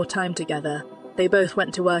making more time together, they both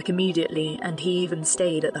went to work immediately, and he even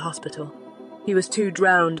stayed at the hospital. He was too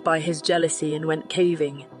drowned by his jealousy and went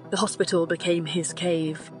caving. The hospital became his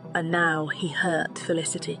cave, and now he hurt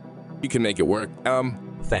Felicity. You can make it work.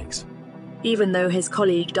 Thanks. Even though his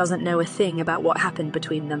colleague doesn't know a thing about what happened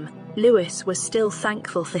between them, Lewis was still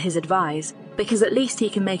thankful for his advice, because at least he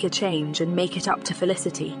can make a change and make it up to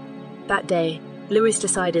Felicity. That day, Lewis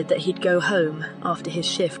decided that he'd go home. After his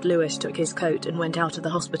shift, Lewis took his coat and went out of the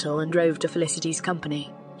hospital and drove to Felicity's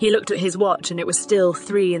company. He looked at his watch and it was still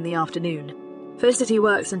 3 in the afternoon. Felicity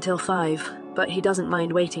works until 5, but he doesn't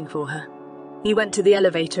mind waiting for her. He went to the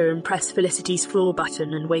elevator and pressed Felicity's floor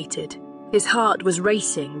button and waited. His heart was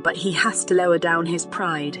racing, but he has to lower down his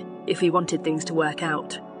pride if he wanted things to work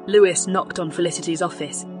out. Lewis knocked on Felicity's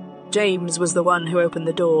office. James was the one who opened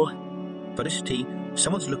the door. Felicity,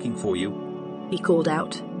 someone's looking for you, he called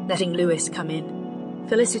out, letting Lewis come in.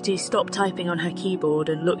 Felicity stopped typing on her keyboard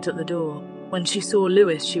and looked at the door. When she saw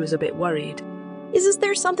Lewis, she was a bit worried. Is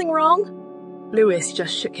there something wrong? Lewis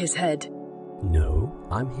just shook his head. No,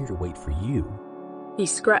 I'm here to wait for you. He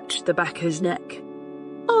scratched the back of his neck.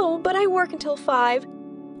 Oh, but I work until 5.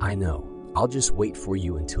 I know. I'll just wait for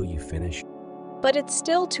you until you finish. But it's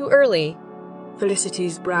still too early.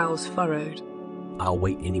 Felicity's brows furrowed. I'll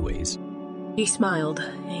wait anyways. He smiled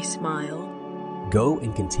a smile. Go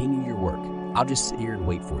and continue your work. I'll just sit here and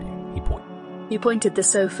wait for you, he pointed. He pointed the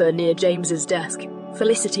sofa near James's desk.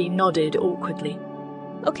 Felicity nodded awkwardly.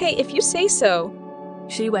 Okay, if you say so.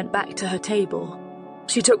 She went back to her table.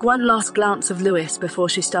 She took one last glance of Lewis before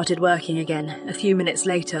she started working again. A few minutes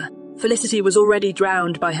later, Felicity was already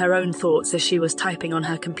drowned by her own thoughts as she was typing on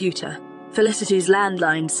her computer. Felicity's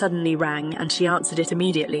landline suddenly rang and she answered it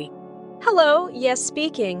immediately. Hello, yes,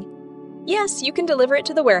 speaking. Yes, you can deliver it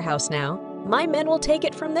to the warehouse now. My men will take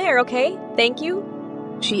it from there, okay? Thank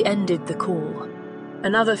you. She ended the call.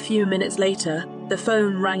 Another few minutes later, the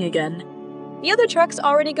phone rang again. The other truck's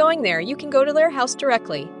already going there. You can go to their house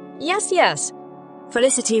directly. Yes, yes.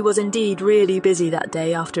 Felicity was indeed really busy that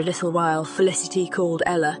day. After a little while, Felicity called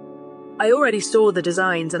Ella. I already saw the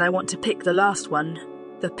designs and I want to pick the last one.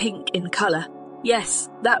 The pink in colour. Yes,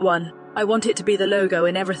 that one. I want it to be the logo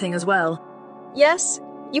and everything as well. Yes,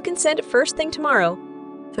 you can send it first thing tomorrow,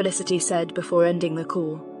 Felicity said before ending the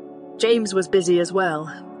call. James was busy as well.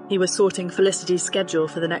 He was sorting Felicity's schedule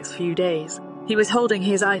for the next few days. He was holding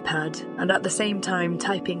his iPad and at the same time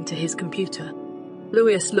typing to his computer.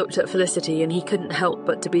 Lewis looked at Felicity and he couldn't help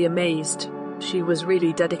but to be amazed. She was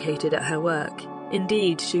really dedicated at her work.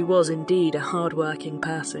 Indeed, she was indeed a hard-working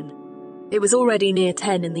person. It was already near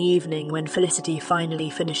 10 in the evening when Felicity finally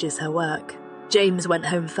finishes her work. James went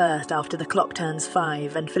home first after the clock turns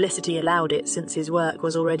 5 and Felicity allowed it since his work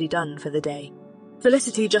was already done for the day.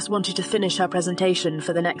 Felicity just wanted to finish her presentation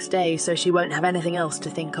for the next day so she won't have anything else to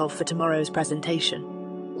think of for tomorrow's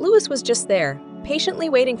presentation. Lewis was just there, patiently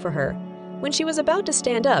waiting for her. When she was about to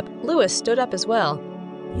stand up, Lewis stood up as well.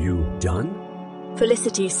 You done?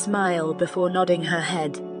 Felicity smiled before nodding her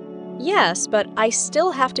head. Yes, but I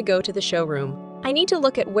still have to go to the showroom. I need to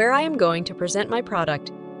look at where I am going to present my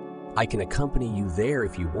product. I can accompany you there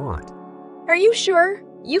if you want. Are you sure?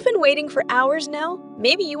 You've been waiting for hours now.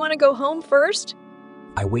 Maybe you want to go home first?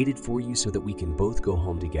 I waited for you so that we can both go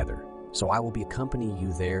home together. So I will be accompanying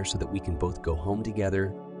you there so that we can both go home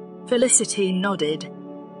together. Felicity nodded.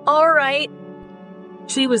 All right.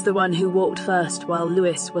 She was the one who walked first while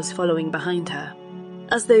Lewis was following behind her.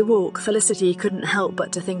 As they walk, Felicity couldn't help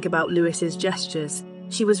but to think about Lewis's gestures.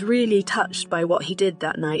 She was really touched by what he did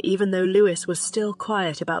that night, even though Lewis was still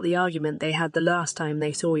quiet about the argument they had the last time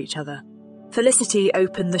they saw each other. Felicity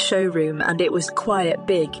opened the showroom and it was quite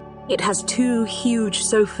big. It has 2 huge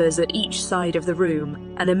sofas at each side of the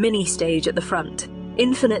room and a mini stage at the front.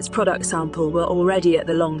 Infinite's product sample were already at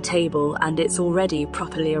the long table and it's already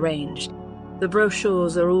properly arranged. The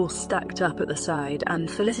brochures are all stacked up at the side,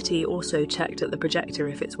 and Felicity also checked at the projector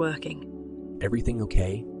if it's working. Everything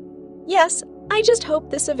okay? Yes, I just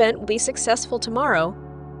hope this event will be successful tomorrow.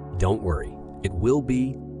 Don't worry, it will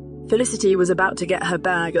be. Felicity was about to get her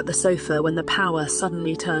bag at the sofa when the power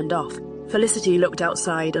suddenly turned off. Felicity looked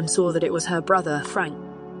outside and saw that it was her brother, Frank.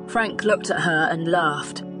 Frank looked at her and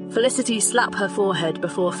laughed. Felicity slapped her forehead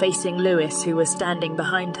before facing Lewis, who was standing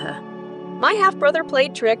behind her. My half-brother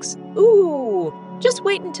played tricks. Ooh, just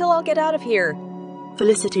wait until I'll get out of here.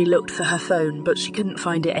 Felicity looked for her phone, but she couldn't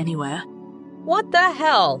find it anywhere. What the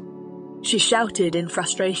hell? She shouted in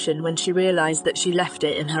frustration when she realized that she left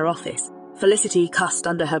it in her office. Felicity cussed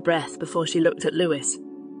under her breath before she looked at Lewis.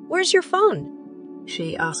 Where's your phone?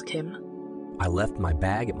 She asked him. I left my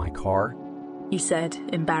bag at my car, he said,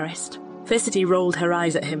 embarrassed. Felicity rolled her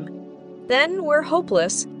eyes at him. Then we're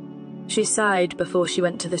hopeless. She sighed before she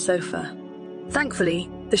went to the sofa. Thankfully,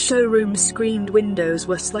 the showroom's screened windows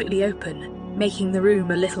were slightly open, making the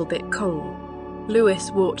room a little bit cool. Lewis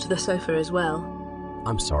walked to the sofa as well.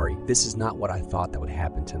 I'm sorry, this is not what I thought that would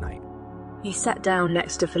happen tonight. He sat down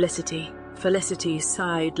next to Felicity. Felicity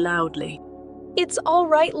sighed loudly. It's all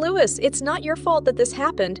right, Lewis. It's not your fault that this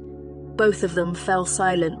happened. Both of them fell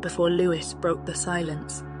silent before Lewis broke the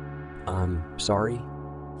silence. I'm sorry?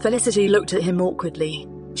 Felicity looked at him awkwardly.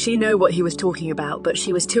 She knew what he was talking about, but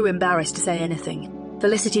she was too embarrassed to say anything.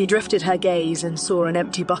 Felicity drifted her gaze and saw an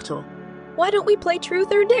empty bottle. Why don't we play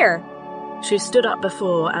Truth or Dare? She stood up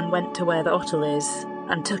before and went to where the bottle is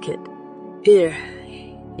and took it.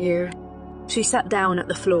 Here. She sat down at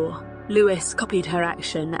the floor. Lewis copied her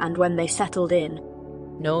action, and when they settled in...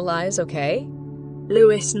 No lies, okay?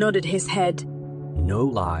 Lewis nodded his head. No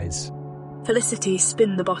lies. Felicity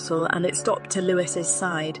spun the bottle and it stopped to Lewis's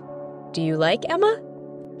side. Do you like Emma?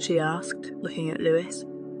 She asked, looking at Lewis.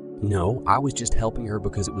 No, I was just helping her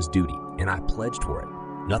because it was duty, and I pledged for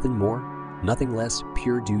it. Nothing more, nothing less,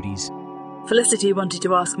 pure duties. Felicity wanted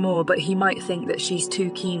to ask more, but he might think that she's too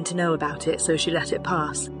keen to know about it, so she let it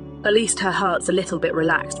pass. At least her heart's a little bit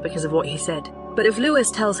relaxed because of what he said. But if Lewis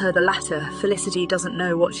tells her the latter, Felicity doesn't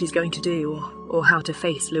know what she's going to do or how to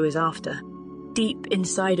face Lewis after. Deep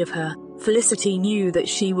inside of her, Felicity knew that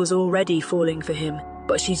she was already falling for him,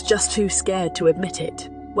 but she's just too scared to admit it.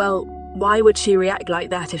 Well, why would she react like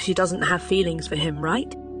that if she doesn't have feelings for him,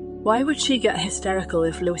 right? Why would she get hysterical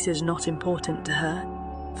if Lewis is not important to her?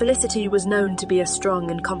 Felicity was known to be a strong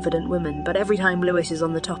and confident woman, but every time Lewis is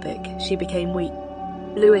on the topic, she became weak.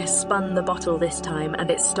 Lewis spun the bottle this time and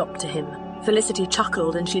it stopped to him. Felicity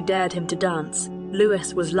chuckled and she dared him to dance.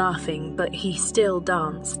 Lewis was laughing, but he still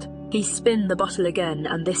danced. He spun the bottle again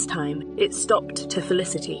and this time, it stopped to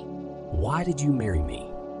Felicity. Why did you marry me?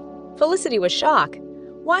 Felicity was shocked.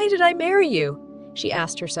 Why did I marry you? She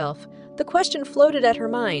asked herself. The question floated at her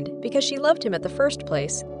mind because she loved him at the first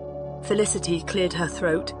place. Felicity cleared her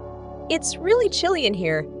throat. It's really chilly in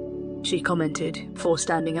here, she commented before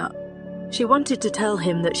standing up. She wanted to tell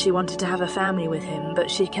him that she wanted to have a family with him, but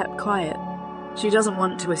she kept quiet. She doesn't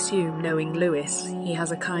want to assume, knowing Lewis, he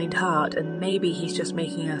has a kind heart and maybe he's just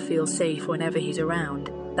making her feel safe whenever he's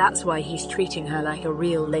around. That's why he's treating her like a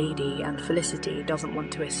real lady, and Felicity doesn't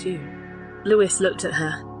want to assume. Lewis looked at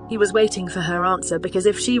her. He was waiting for her answer because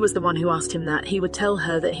if she was the one who asked him that, he would tell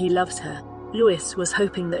her that he loves her. Lewis was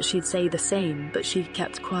hoping that she'd say the same, but she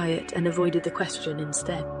kept quiet and avoided the question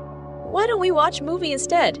instead. Why don't we watch a movie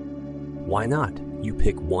instead? Why not? You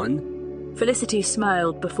pick one? Felicity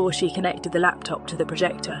smiled before she connected the laptop to the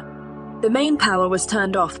projector. The main power was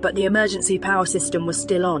turned off, but the emergency power system was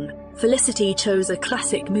still on. Felicity chose a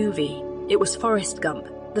classic movie. It was Forrest Gump.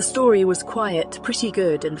 The story was quiet, pretty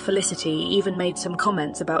good, and Felicity even made some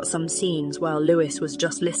comments about some scenes while Lewis was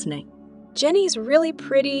just listening. Jenny's really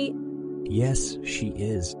pretty. Yes, she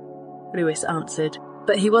is, Lewis answered,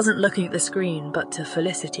 but he wasn't looking at the screen but to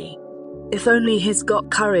Felicity. If only he's got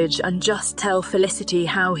courage and just tell Felicity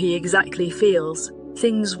how he exactly feels,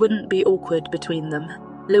 things wouldn't be awkward between them.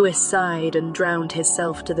 Lewis sighed and drowned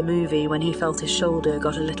himself to the movie when he felt his shoulder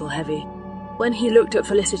got a little heavy. When he looked at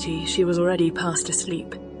Felicity, she was already past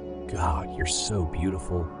asleep. God, you're so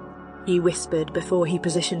beautiful, he whispered before he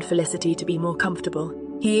positioned Felicity to be more comfortable.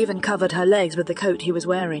 He even covered her legs with the coat he was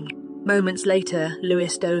wearing. Moments later,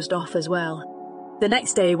 Lewis dozed off as well. The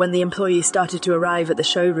next day, when the employees started to arrive at the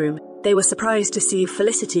showroom, they were surprised to see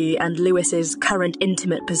Felicity and Lewis's current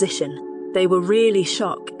intimate position. They were really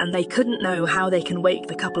shocked, and they couldn't know how they can wake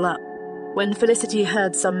the couple up. When Felicity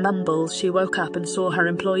heard some mumbles, she woke up and saw her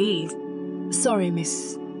employees. "Sorry,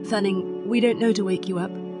 Miss Fanning, we don't know to wake you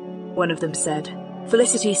up," one of them said.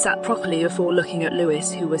 Felicity sat properly before looking at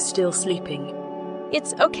Lewis, who was still sleeping.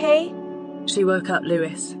 "It's okay." She woke up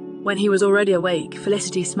Lewis. When he was already awake,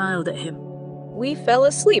 Felicity smiled at him. "We fell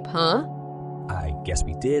asleep, huh?" "I guess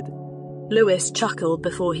we did." Lewis chuckled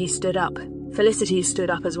before he stood up. Felicity stood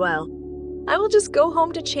up as well. "I will just go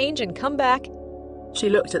home to change and come back." She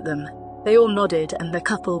looked at them. They all nodded, and the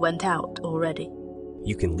couple went out already.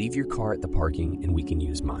 "You can leave your car at the parking and we can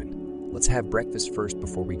use mine. Let's have breakfast first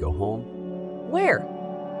before we go home." "Where?"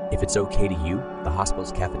 "If it's okay to you, the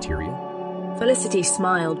hospital's cafeteria." Felicity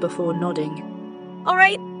smiled before nodding. All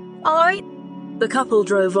right. The couple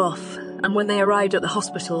drove off, and when they arrived at the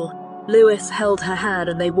hospital, Lewis held her hand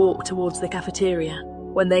and they walked towards the cafeteria.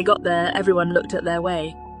 When they got there, everyone looked at their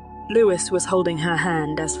way. Lewis was holding her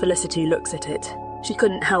hand as Felicity looks at it. She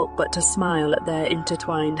couldn't help but to smile at their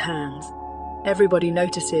intertwined hands. Everybody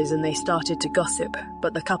notices and they started to gossip,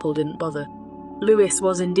 but the couple didn't bother. Lewis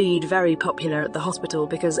was indeed very popular at the hospital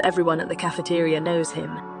because everyone at the cafeteria knows him,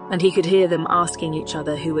 and he could hear them asking each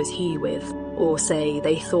other who was he with, or say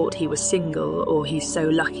they thought he was single or he's so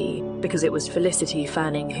lucky because it was Felicity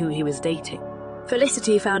Fanning who he was dating.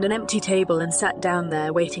 Felicity found an empty table and sat down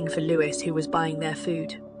there waiting for Lewis, who was buying their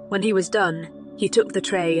food. When he was done, he took the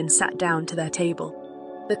tray and sat down to their table.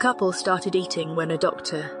 The couple started eating when a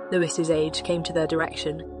doctor, Lewis's age, came to their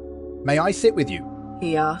direction. "May I sit with you?"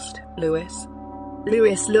 he asked Lewis.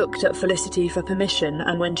 Lewis looked at Felicity for permission,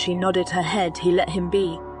 and when she nodded her head, he let him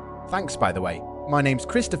be. "Thanks, by the way. My name's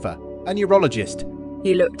Christopher, a neurologist."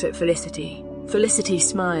 He looked at Felicity. Felicity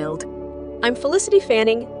smiled. "I'm Felicity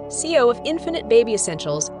Fanning, CEO of Infinite Baby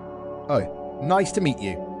Essentials." "Oh, nice to meet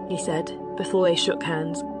you," he said, before they shook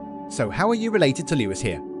hands. "So how are you related to Lewis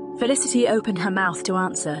here?" Felicity opened her mouth to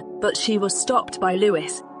answer, but she was stopped by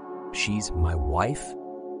Lewis. "She's my wife?"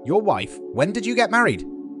 "Your wife? When did you get married?"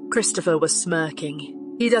 Christopher was smirking.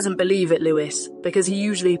 He doesn't believe it, Lewis, because he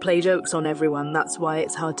usually plays jokes on everyone. That's why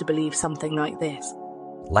it's hard to believe something like this.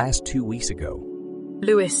 "Last 2 weeks ago."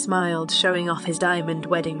 Lewis smiled, showing off his diamond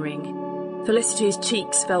wedding ring. Felicity's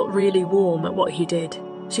cheeks felt really warm at what he did.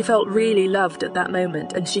 She felt really loved at that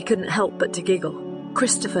moment, and she couldn't help but to giggle.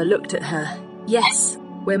 Christopher looked at her. "Yes,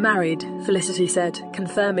 we're married," Felicity said,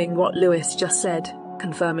 confirming what Lewis just said.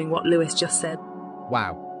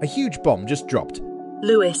 Wow, a huge bomb just dropped.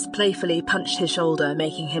 Lewis playfully punched his shoulder,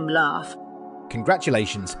 making him laugh.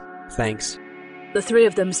 "Congratulations." "Thanks." The three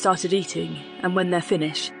of them started eating, and when they're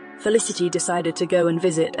finished, Felicity decided to go and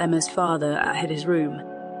visit Emma's father at his room.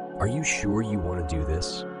 "Are you sure you want to do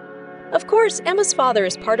this?" "Of course, Emma's father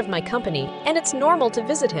is part of my company, and it's normal to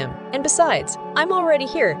visit him. And besides, I'm already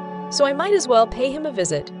here, so I might as well pay him a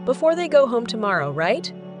visit before they go home tomorrow,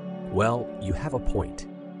 right?" "Well, you have a point."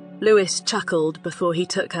 Lewis chuckled before he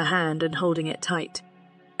took her hand and holding it tight.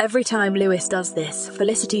 Every time Lewis does this,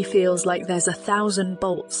 Felicity feels like there's 1,000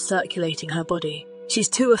 bolts circulating her body. She's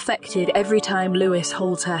too affected every time Lewis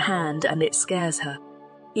holds her hand, and it scares her.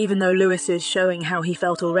 Even though Lewis is showing how he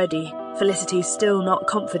felt already, Felicity's still not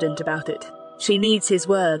confident about it. She needs his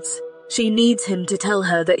words. She needs him to tell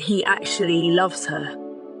her that he actually loves her.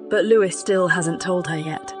 But Lewis still hasn't told her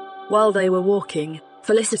yet. While they were walking,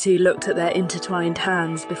 Felicity looked at their intertwined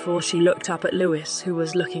hands before she looked up at Lewis, who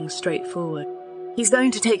was looking straight forward. He's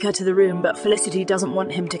going to take her to the room, but Felicity doesn't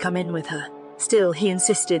want him to come in with her. Still, he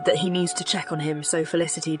insisted that he needs to check on him, so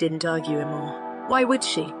Felicity didn't argue anymore. Why would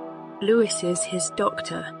she? Lewis is his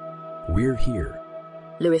doctor. "We're here,"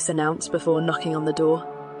 Lewis announced before knocking on the door.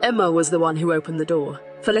 Emma was the one who opened the door.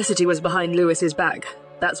 Felicity was behind Lewis's back.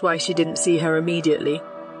 That's why she didn't see her immediately.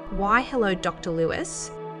 "Why hello, Dr.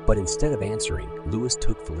 Lewis?" But instead of answering, Lewis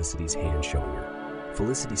took Felicity's hand, showing her.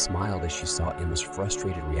 Felicity smiled as she saw Emma's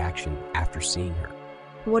frustrated reaction after seeing her.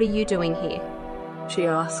 "What are you doing here?" she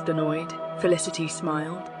asked, annoyed. Felicity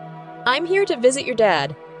smiled. "I'm here to visit your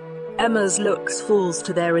dad." Emma's looks falls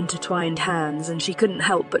to their intertwined hands, and she couldn't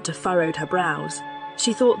help but to furrow her brows.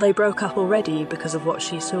 She thought they broke up already because of what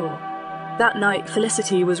she saw. That night,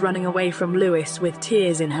 Felicity was running away from Lewis with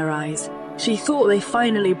tears in her eyes. She thought they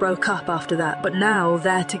finally broke up after that, but now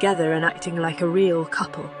they're together and acting like a real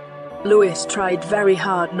couple. Lewis tried very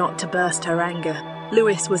hard not to burst her anger.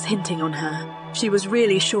 Lewis was hinting on her. She was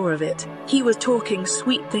really sure of it. He was talking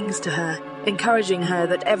sweet things to her, encouraging her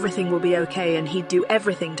that everything will be okay and he'd do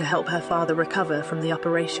everything to help her father recover from the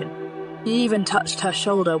operation. He even touched her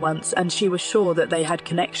shoulder once, and she was sure that they had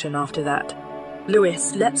connection after that.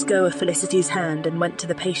 Lewis let go of Felicity's hand and went to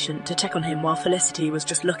the patient to check on him while Felicity was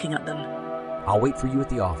just looking at them. I'll wait for you at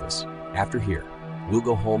the office. After here, we'll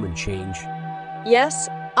go home and change. Yes,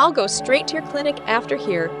 I'll go straight to your clinic after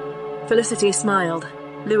here. Felicity smiled.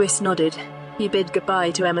 Lewis nodded. He bid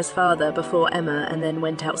goodbye to Emma's father before Emma and then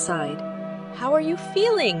went outside. How are you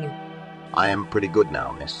feeling? I am pretty good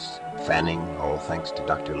now, Miss Fanning, all thanks to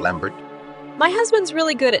Dr. Lambert. My husband's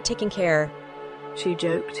really good at taking care. She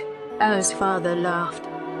joked. Emma's father laughed.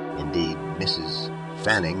 Indeed, Mrs.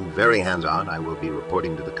 Fanning, very hands-on. I will be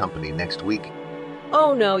reporting to the company next week.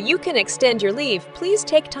 Oh no, you can extend your leave. Please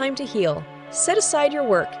take time to heal. Set aside your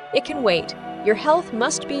work. It can wait. Your health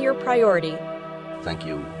must be your priority. Thank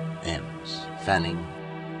you, Miss Fanning.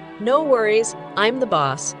 No worries. I'm the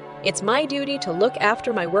boss. It's my duty to look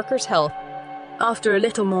after my workers' health. After a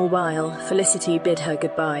little more while, Felicity bid her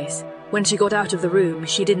goodbyes. When she got out of the room,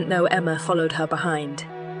 she didn't know Emma followed her behind.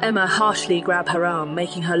 Emma harshly grabbed her arm,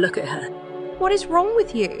 making her look at her. What is wrong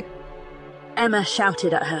with you? Emma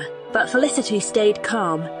shouted at her, but Felicity stayed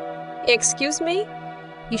calm. Excuse me?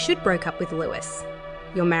 You should break up with Lewis.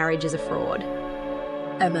 Your marriage is a fraud.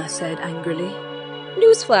 Emma said angrily.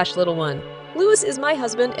 Newsflash, little one. Lewis is my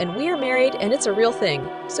husband and we are married and it's a real thing.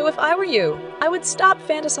 So if I were you, I would stop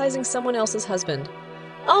fantasizing someone else's husband.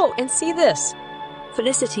 Oh, and see this.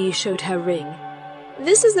 Felicity showed her ring.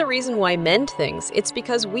 This is the reason why men things. It's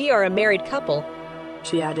because we are a married couple,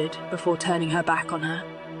 she added before turning her back on her.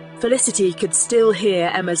 Felicity could still hear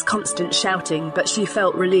Emma's constant shouting, but she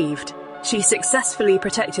felt relieved. She successfully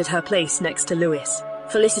protected her place next to Lewis.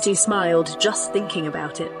 Felicity smiled just thinking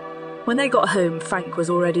about it. When they got home, Frank was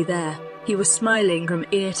already there. He was smiling from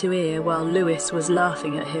ear to ear while Lewis was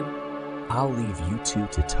laughing at him. I'll leave you two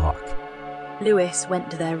to talk. Lewis went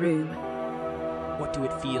to their room. What do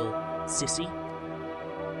it feel, sissy?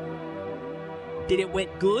 Did it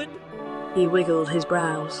went good? He wiggled his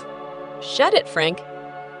brows. Shut it, Frank.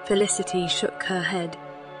 Felicity shook her head.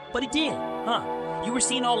 But it did, huh? You were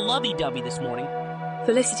seen all lovey-dovey this morning.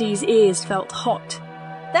 Felicity's ears felt hot.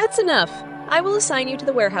 That's enough. I will assign you to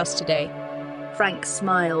the warehouse today. Frank's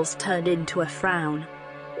smiles turned into a frown.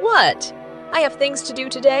 What? I have things to do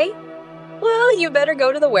today? Well, you better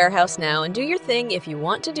go to the warehouse now and do your thing if you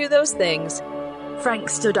want to do those things. Frank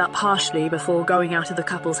stood up harshly before going out of the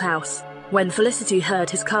couple's house. When Felicity heard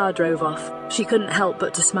his car drove off, she couldn't help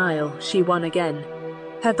but to smile. She won again.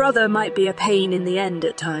 Her brother might be a pain in the end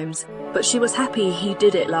at times, but she was happy he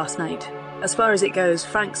did it last night. As far as it goes,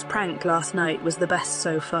 Frank's prank last night was the best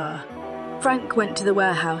so far. Frank went to the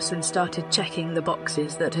warehouse and started checking the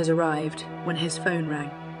boxes that had arrived when his phone rang.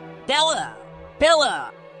 Bella!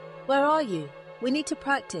 Bella! Where are you? We need to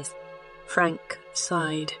practice. Frank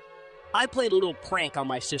sighed. I played a little prank on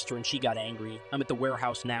my sister and she got angry. I'm at the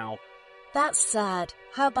warehouse now. That's sad.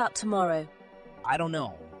 How about tomorrow? I don't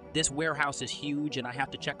know. This warehouse is huge and I have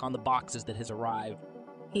to check on the boxes that has arrived.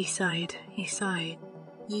 He sighed. You suck.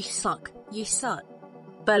 You suck.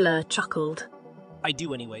 Bella chuckled. I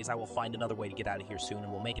do anyways. I will find another way to get out of here soon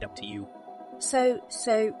and we'll make it up to you. So,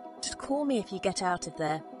 just call me if you get out of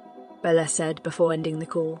there, Bella said before ending the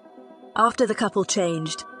call. After the couple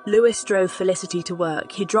changed, Lewis drove Felicity to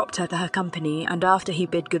work. He dropped her to her company, and after he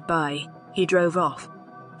bid goodbye, he drove off.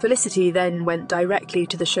 Felicity then went directly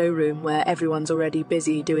to the showroom where everyone's already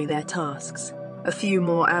busy doing their tasks. A few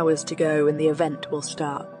more hours to go and the event will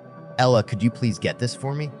start. Ella, could you please get this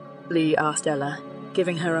for me? Lee asked Ella,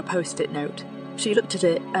 giving her a post-it note. She looked at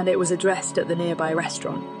it and it was addressed at the nearby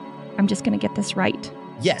restaurant. I'm just going to get this right.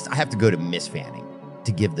 Yes, I have to go to Miss Fanning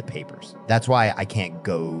to give the papers. That's why I can't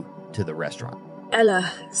go to the restaurant.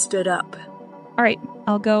 Ella stood up. All right,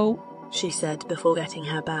 I'll go, she said before getting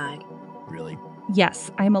her bag. Really?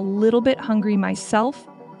 Yes, I'm a little bit hungry myself.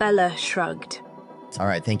 Bella shrugged. All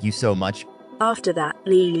right, thank you so much. After that,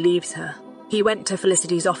 Lee leaves her. He went to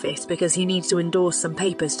Felicity's office because he needs to endorse some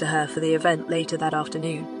papers to her for the event later that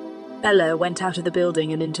afternoon. Ella went out of the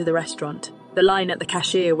building and into the restaurant. The line at the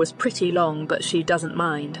cashier was pretty long, but she doesn't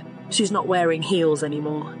mind. She's not wearing heels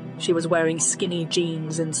anymore. She was wearing skinny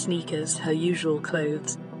jeans and sneakers, her usual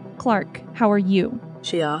clothes. Clark, how are you?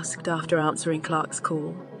 She asked after answering Clark's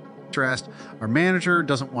call. Stressed. Our manager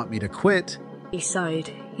doesn't want me to quit. He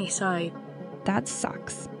sighed. That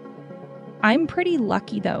sucks. I'm pretty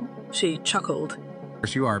lucky, though. She chuckled. Of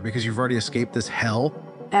course you are, because you've already escaped this hell.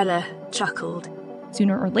 Ella chuckled.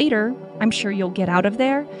 Sooner or later, I'm sure you'll get out of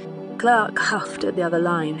there. Clark huffed at the other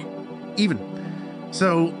line. Even.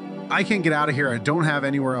 So, I can't get out of here. I don't have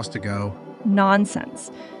anywhere else to go. Nonsense.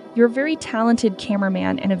 You're a very talented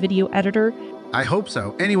cameraman and a video editor. I hope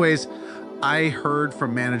so. Anyways, I heard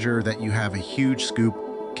from manager that you have a huge scoop.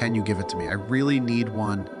 Can you give it to me? I really need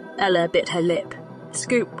one Ella bit her lip.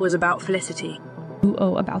 Scoop was about Felicity.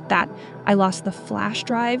 Oh, about that. I lost the flash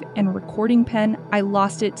drive and recording pen. I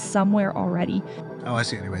lost it somewhere already. Oh, I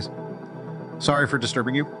see. Anyways. Sorry for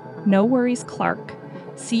disturbing you. No worries, Clark.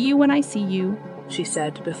 See you when I see you, she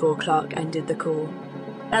said before Clark ended the call.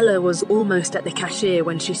 Ella was almost at the cashier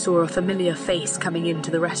when she saw a familiar face coming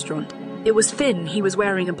into the restaurant. It was Finn. He was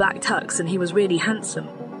wearing a black tux and he was really handsome.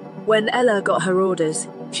 When Ella got her orders,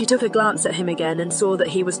 she took a glance at him again and saw that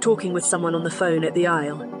he was talking with someone on the phone at the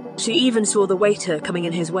aisle. She even saw the waiter coming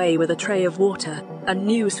in his way with a tray of water. And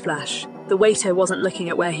newsflash, the waiter wasn't looking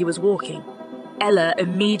at where he was walking. Ella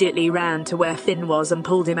immediately ran to where Finn was and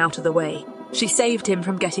pulled him out of the way. She saved him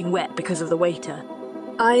from getting wet because of the waiter.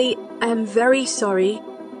 I am very sorry.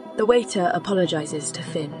 The waiter apologizes to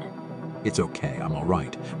Finn. It's okay, I'm all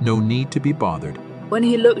right. No need to be bothered. When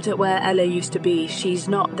he looked at where Ella used to be, she's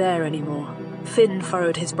not there anymore. Finn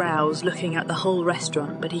furrowed his brows, looking at the whole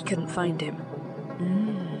restaurant, but he couldn't find him.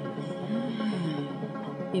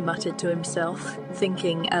 He muttered to himself,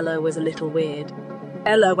 thinking Ella was a little weird.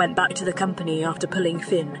 Ella went back to the company after pulling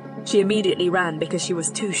Finn. She immediately ran because she was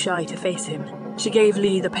too shy to face him. She gave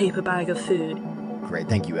Lee the paper bag of food. Great,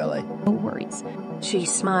 thank you, Ella. No worries. She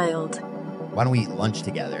smiled. Why don't we eat lunch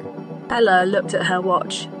together? Ella looked at her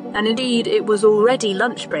watch, and indeed it was already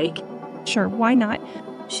lunch break. Sure, why not?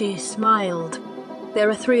 She smiled. There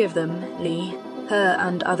are 3 of them, Lee, her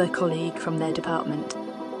and other colleague from their department.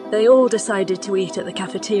 They all decided to eat at the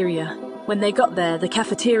cafeteria. When they got there, the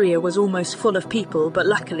cafeteria was almost full of people, but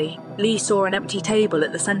luckily, Lee saw an empty table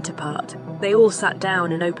at the centre part. They all sat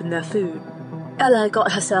down and opened their food. Ella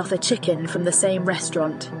got herself a chicken from the same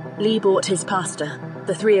restaurant. Lee bought his pasta.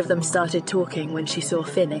 The 3 of them started talking when she saw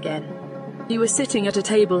Finn again. He was sitting at a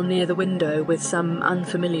table near the window with some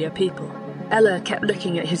unfamiliar people. Ella kept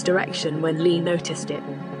looking at his direction when Lee noticed it.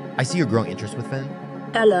 I see your growing interest with Finn.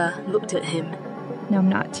 Ella looked at him. No, I'm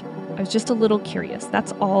not. I was just a little curious,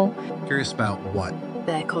 that's all. Curious about what?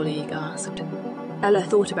 Their colleague asked. Ella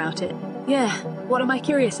thought about it. Yeah, what am I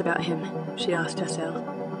curious about him? She asked herself.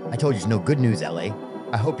 I told you it's no good news, Ellie.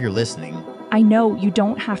 I hope you're listening. I know, you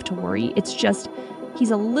don't have to worry. It's just,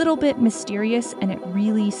 he's a little bit mysterious and it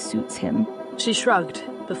really suits him. She shrugged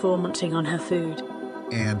before munching on her food.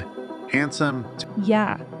 And handsome?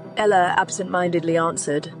 Yeah. Ella absent-mindedly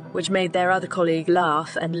answered, which made their other colleague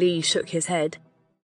laugh, and Lee shook his head.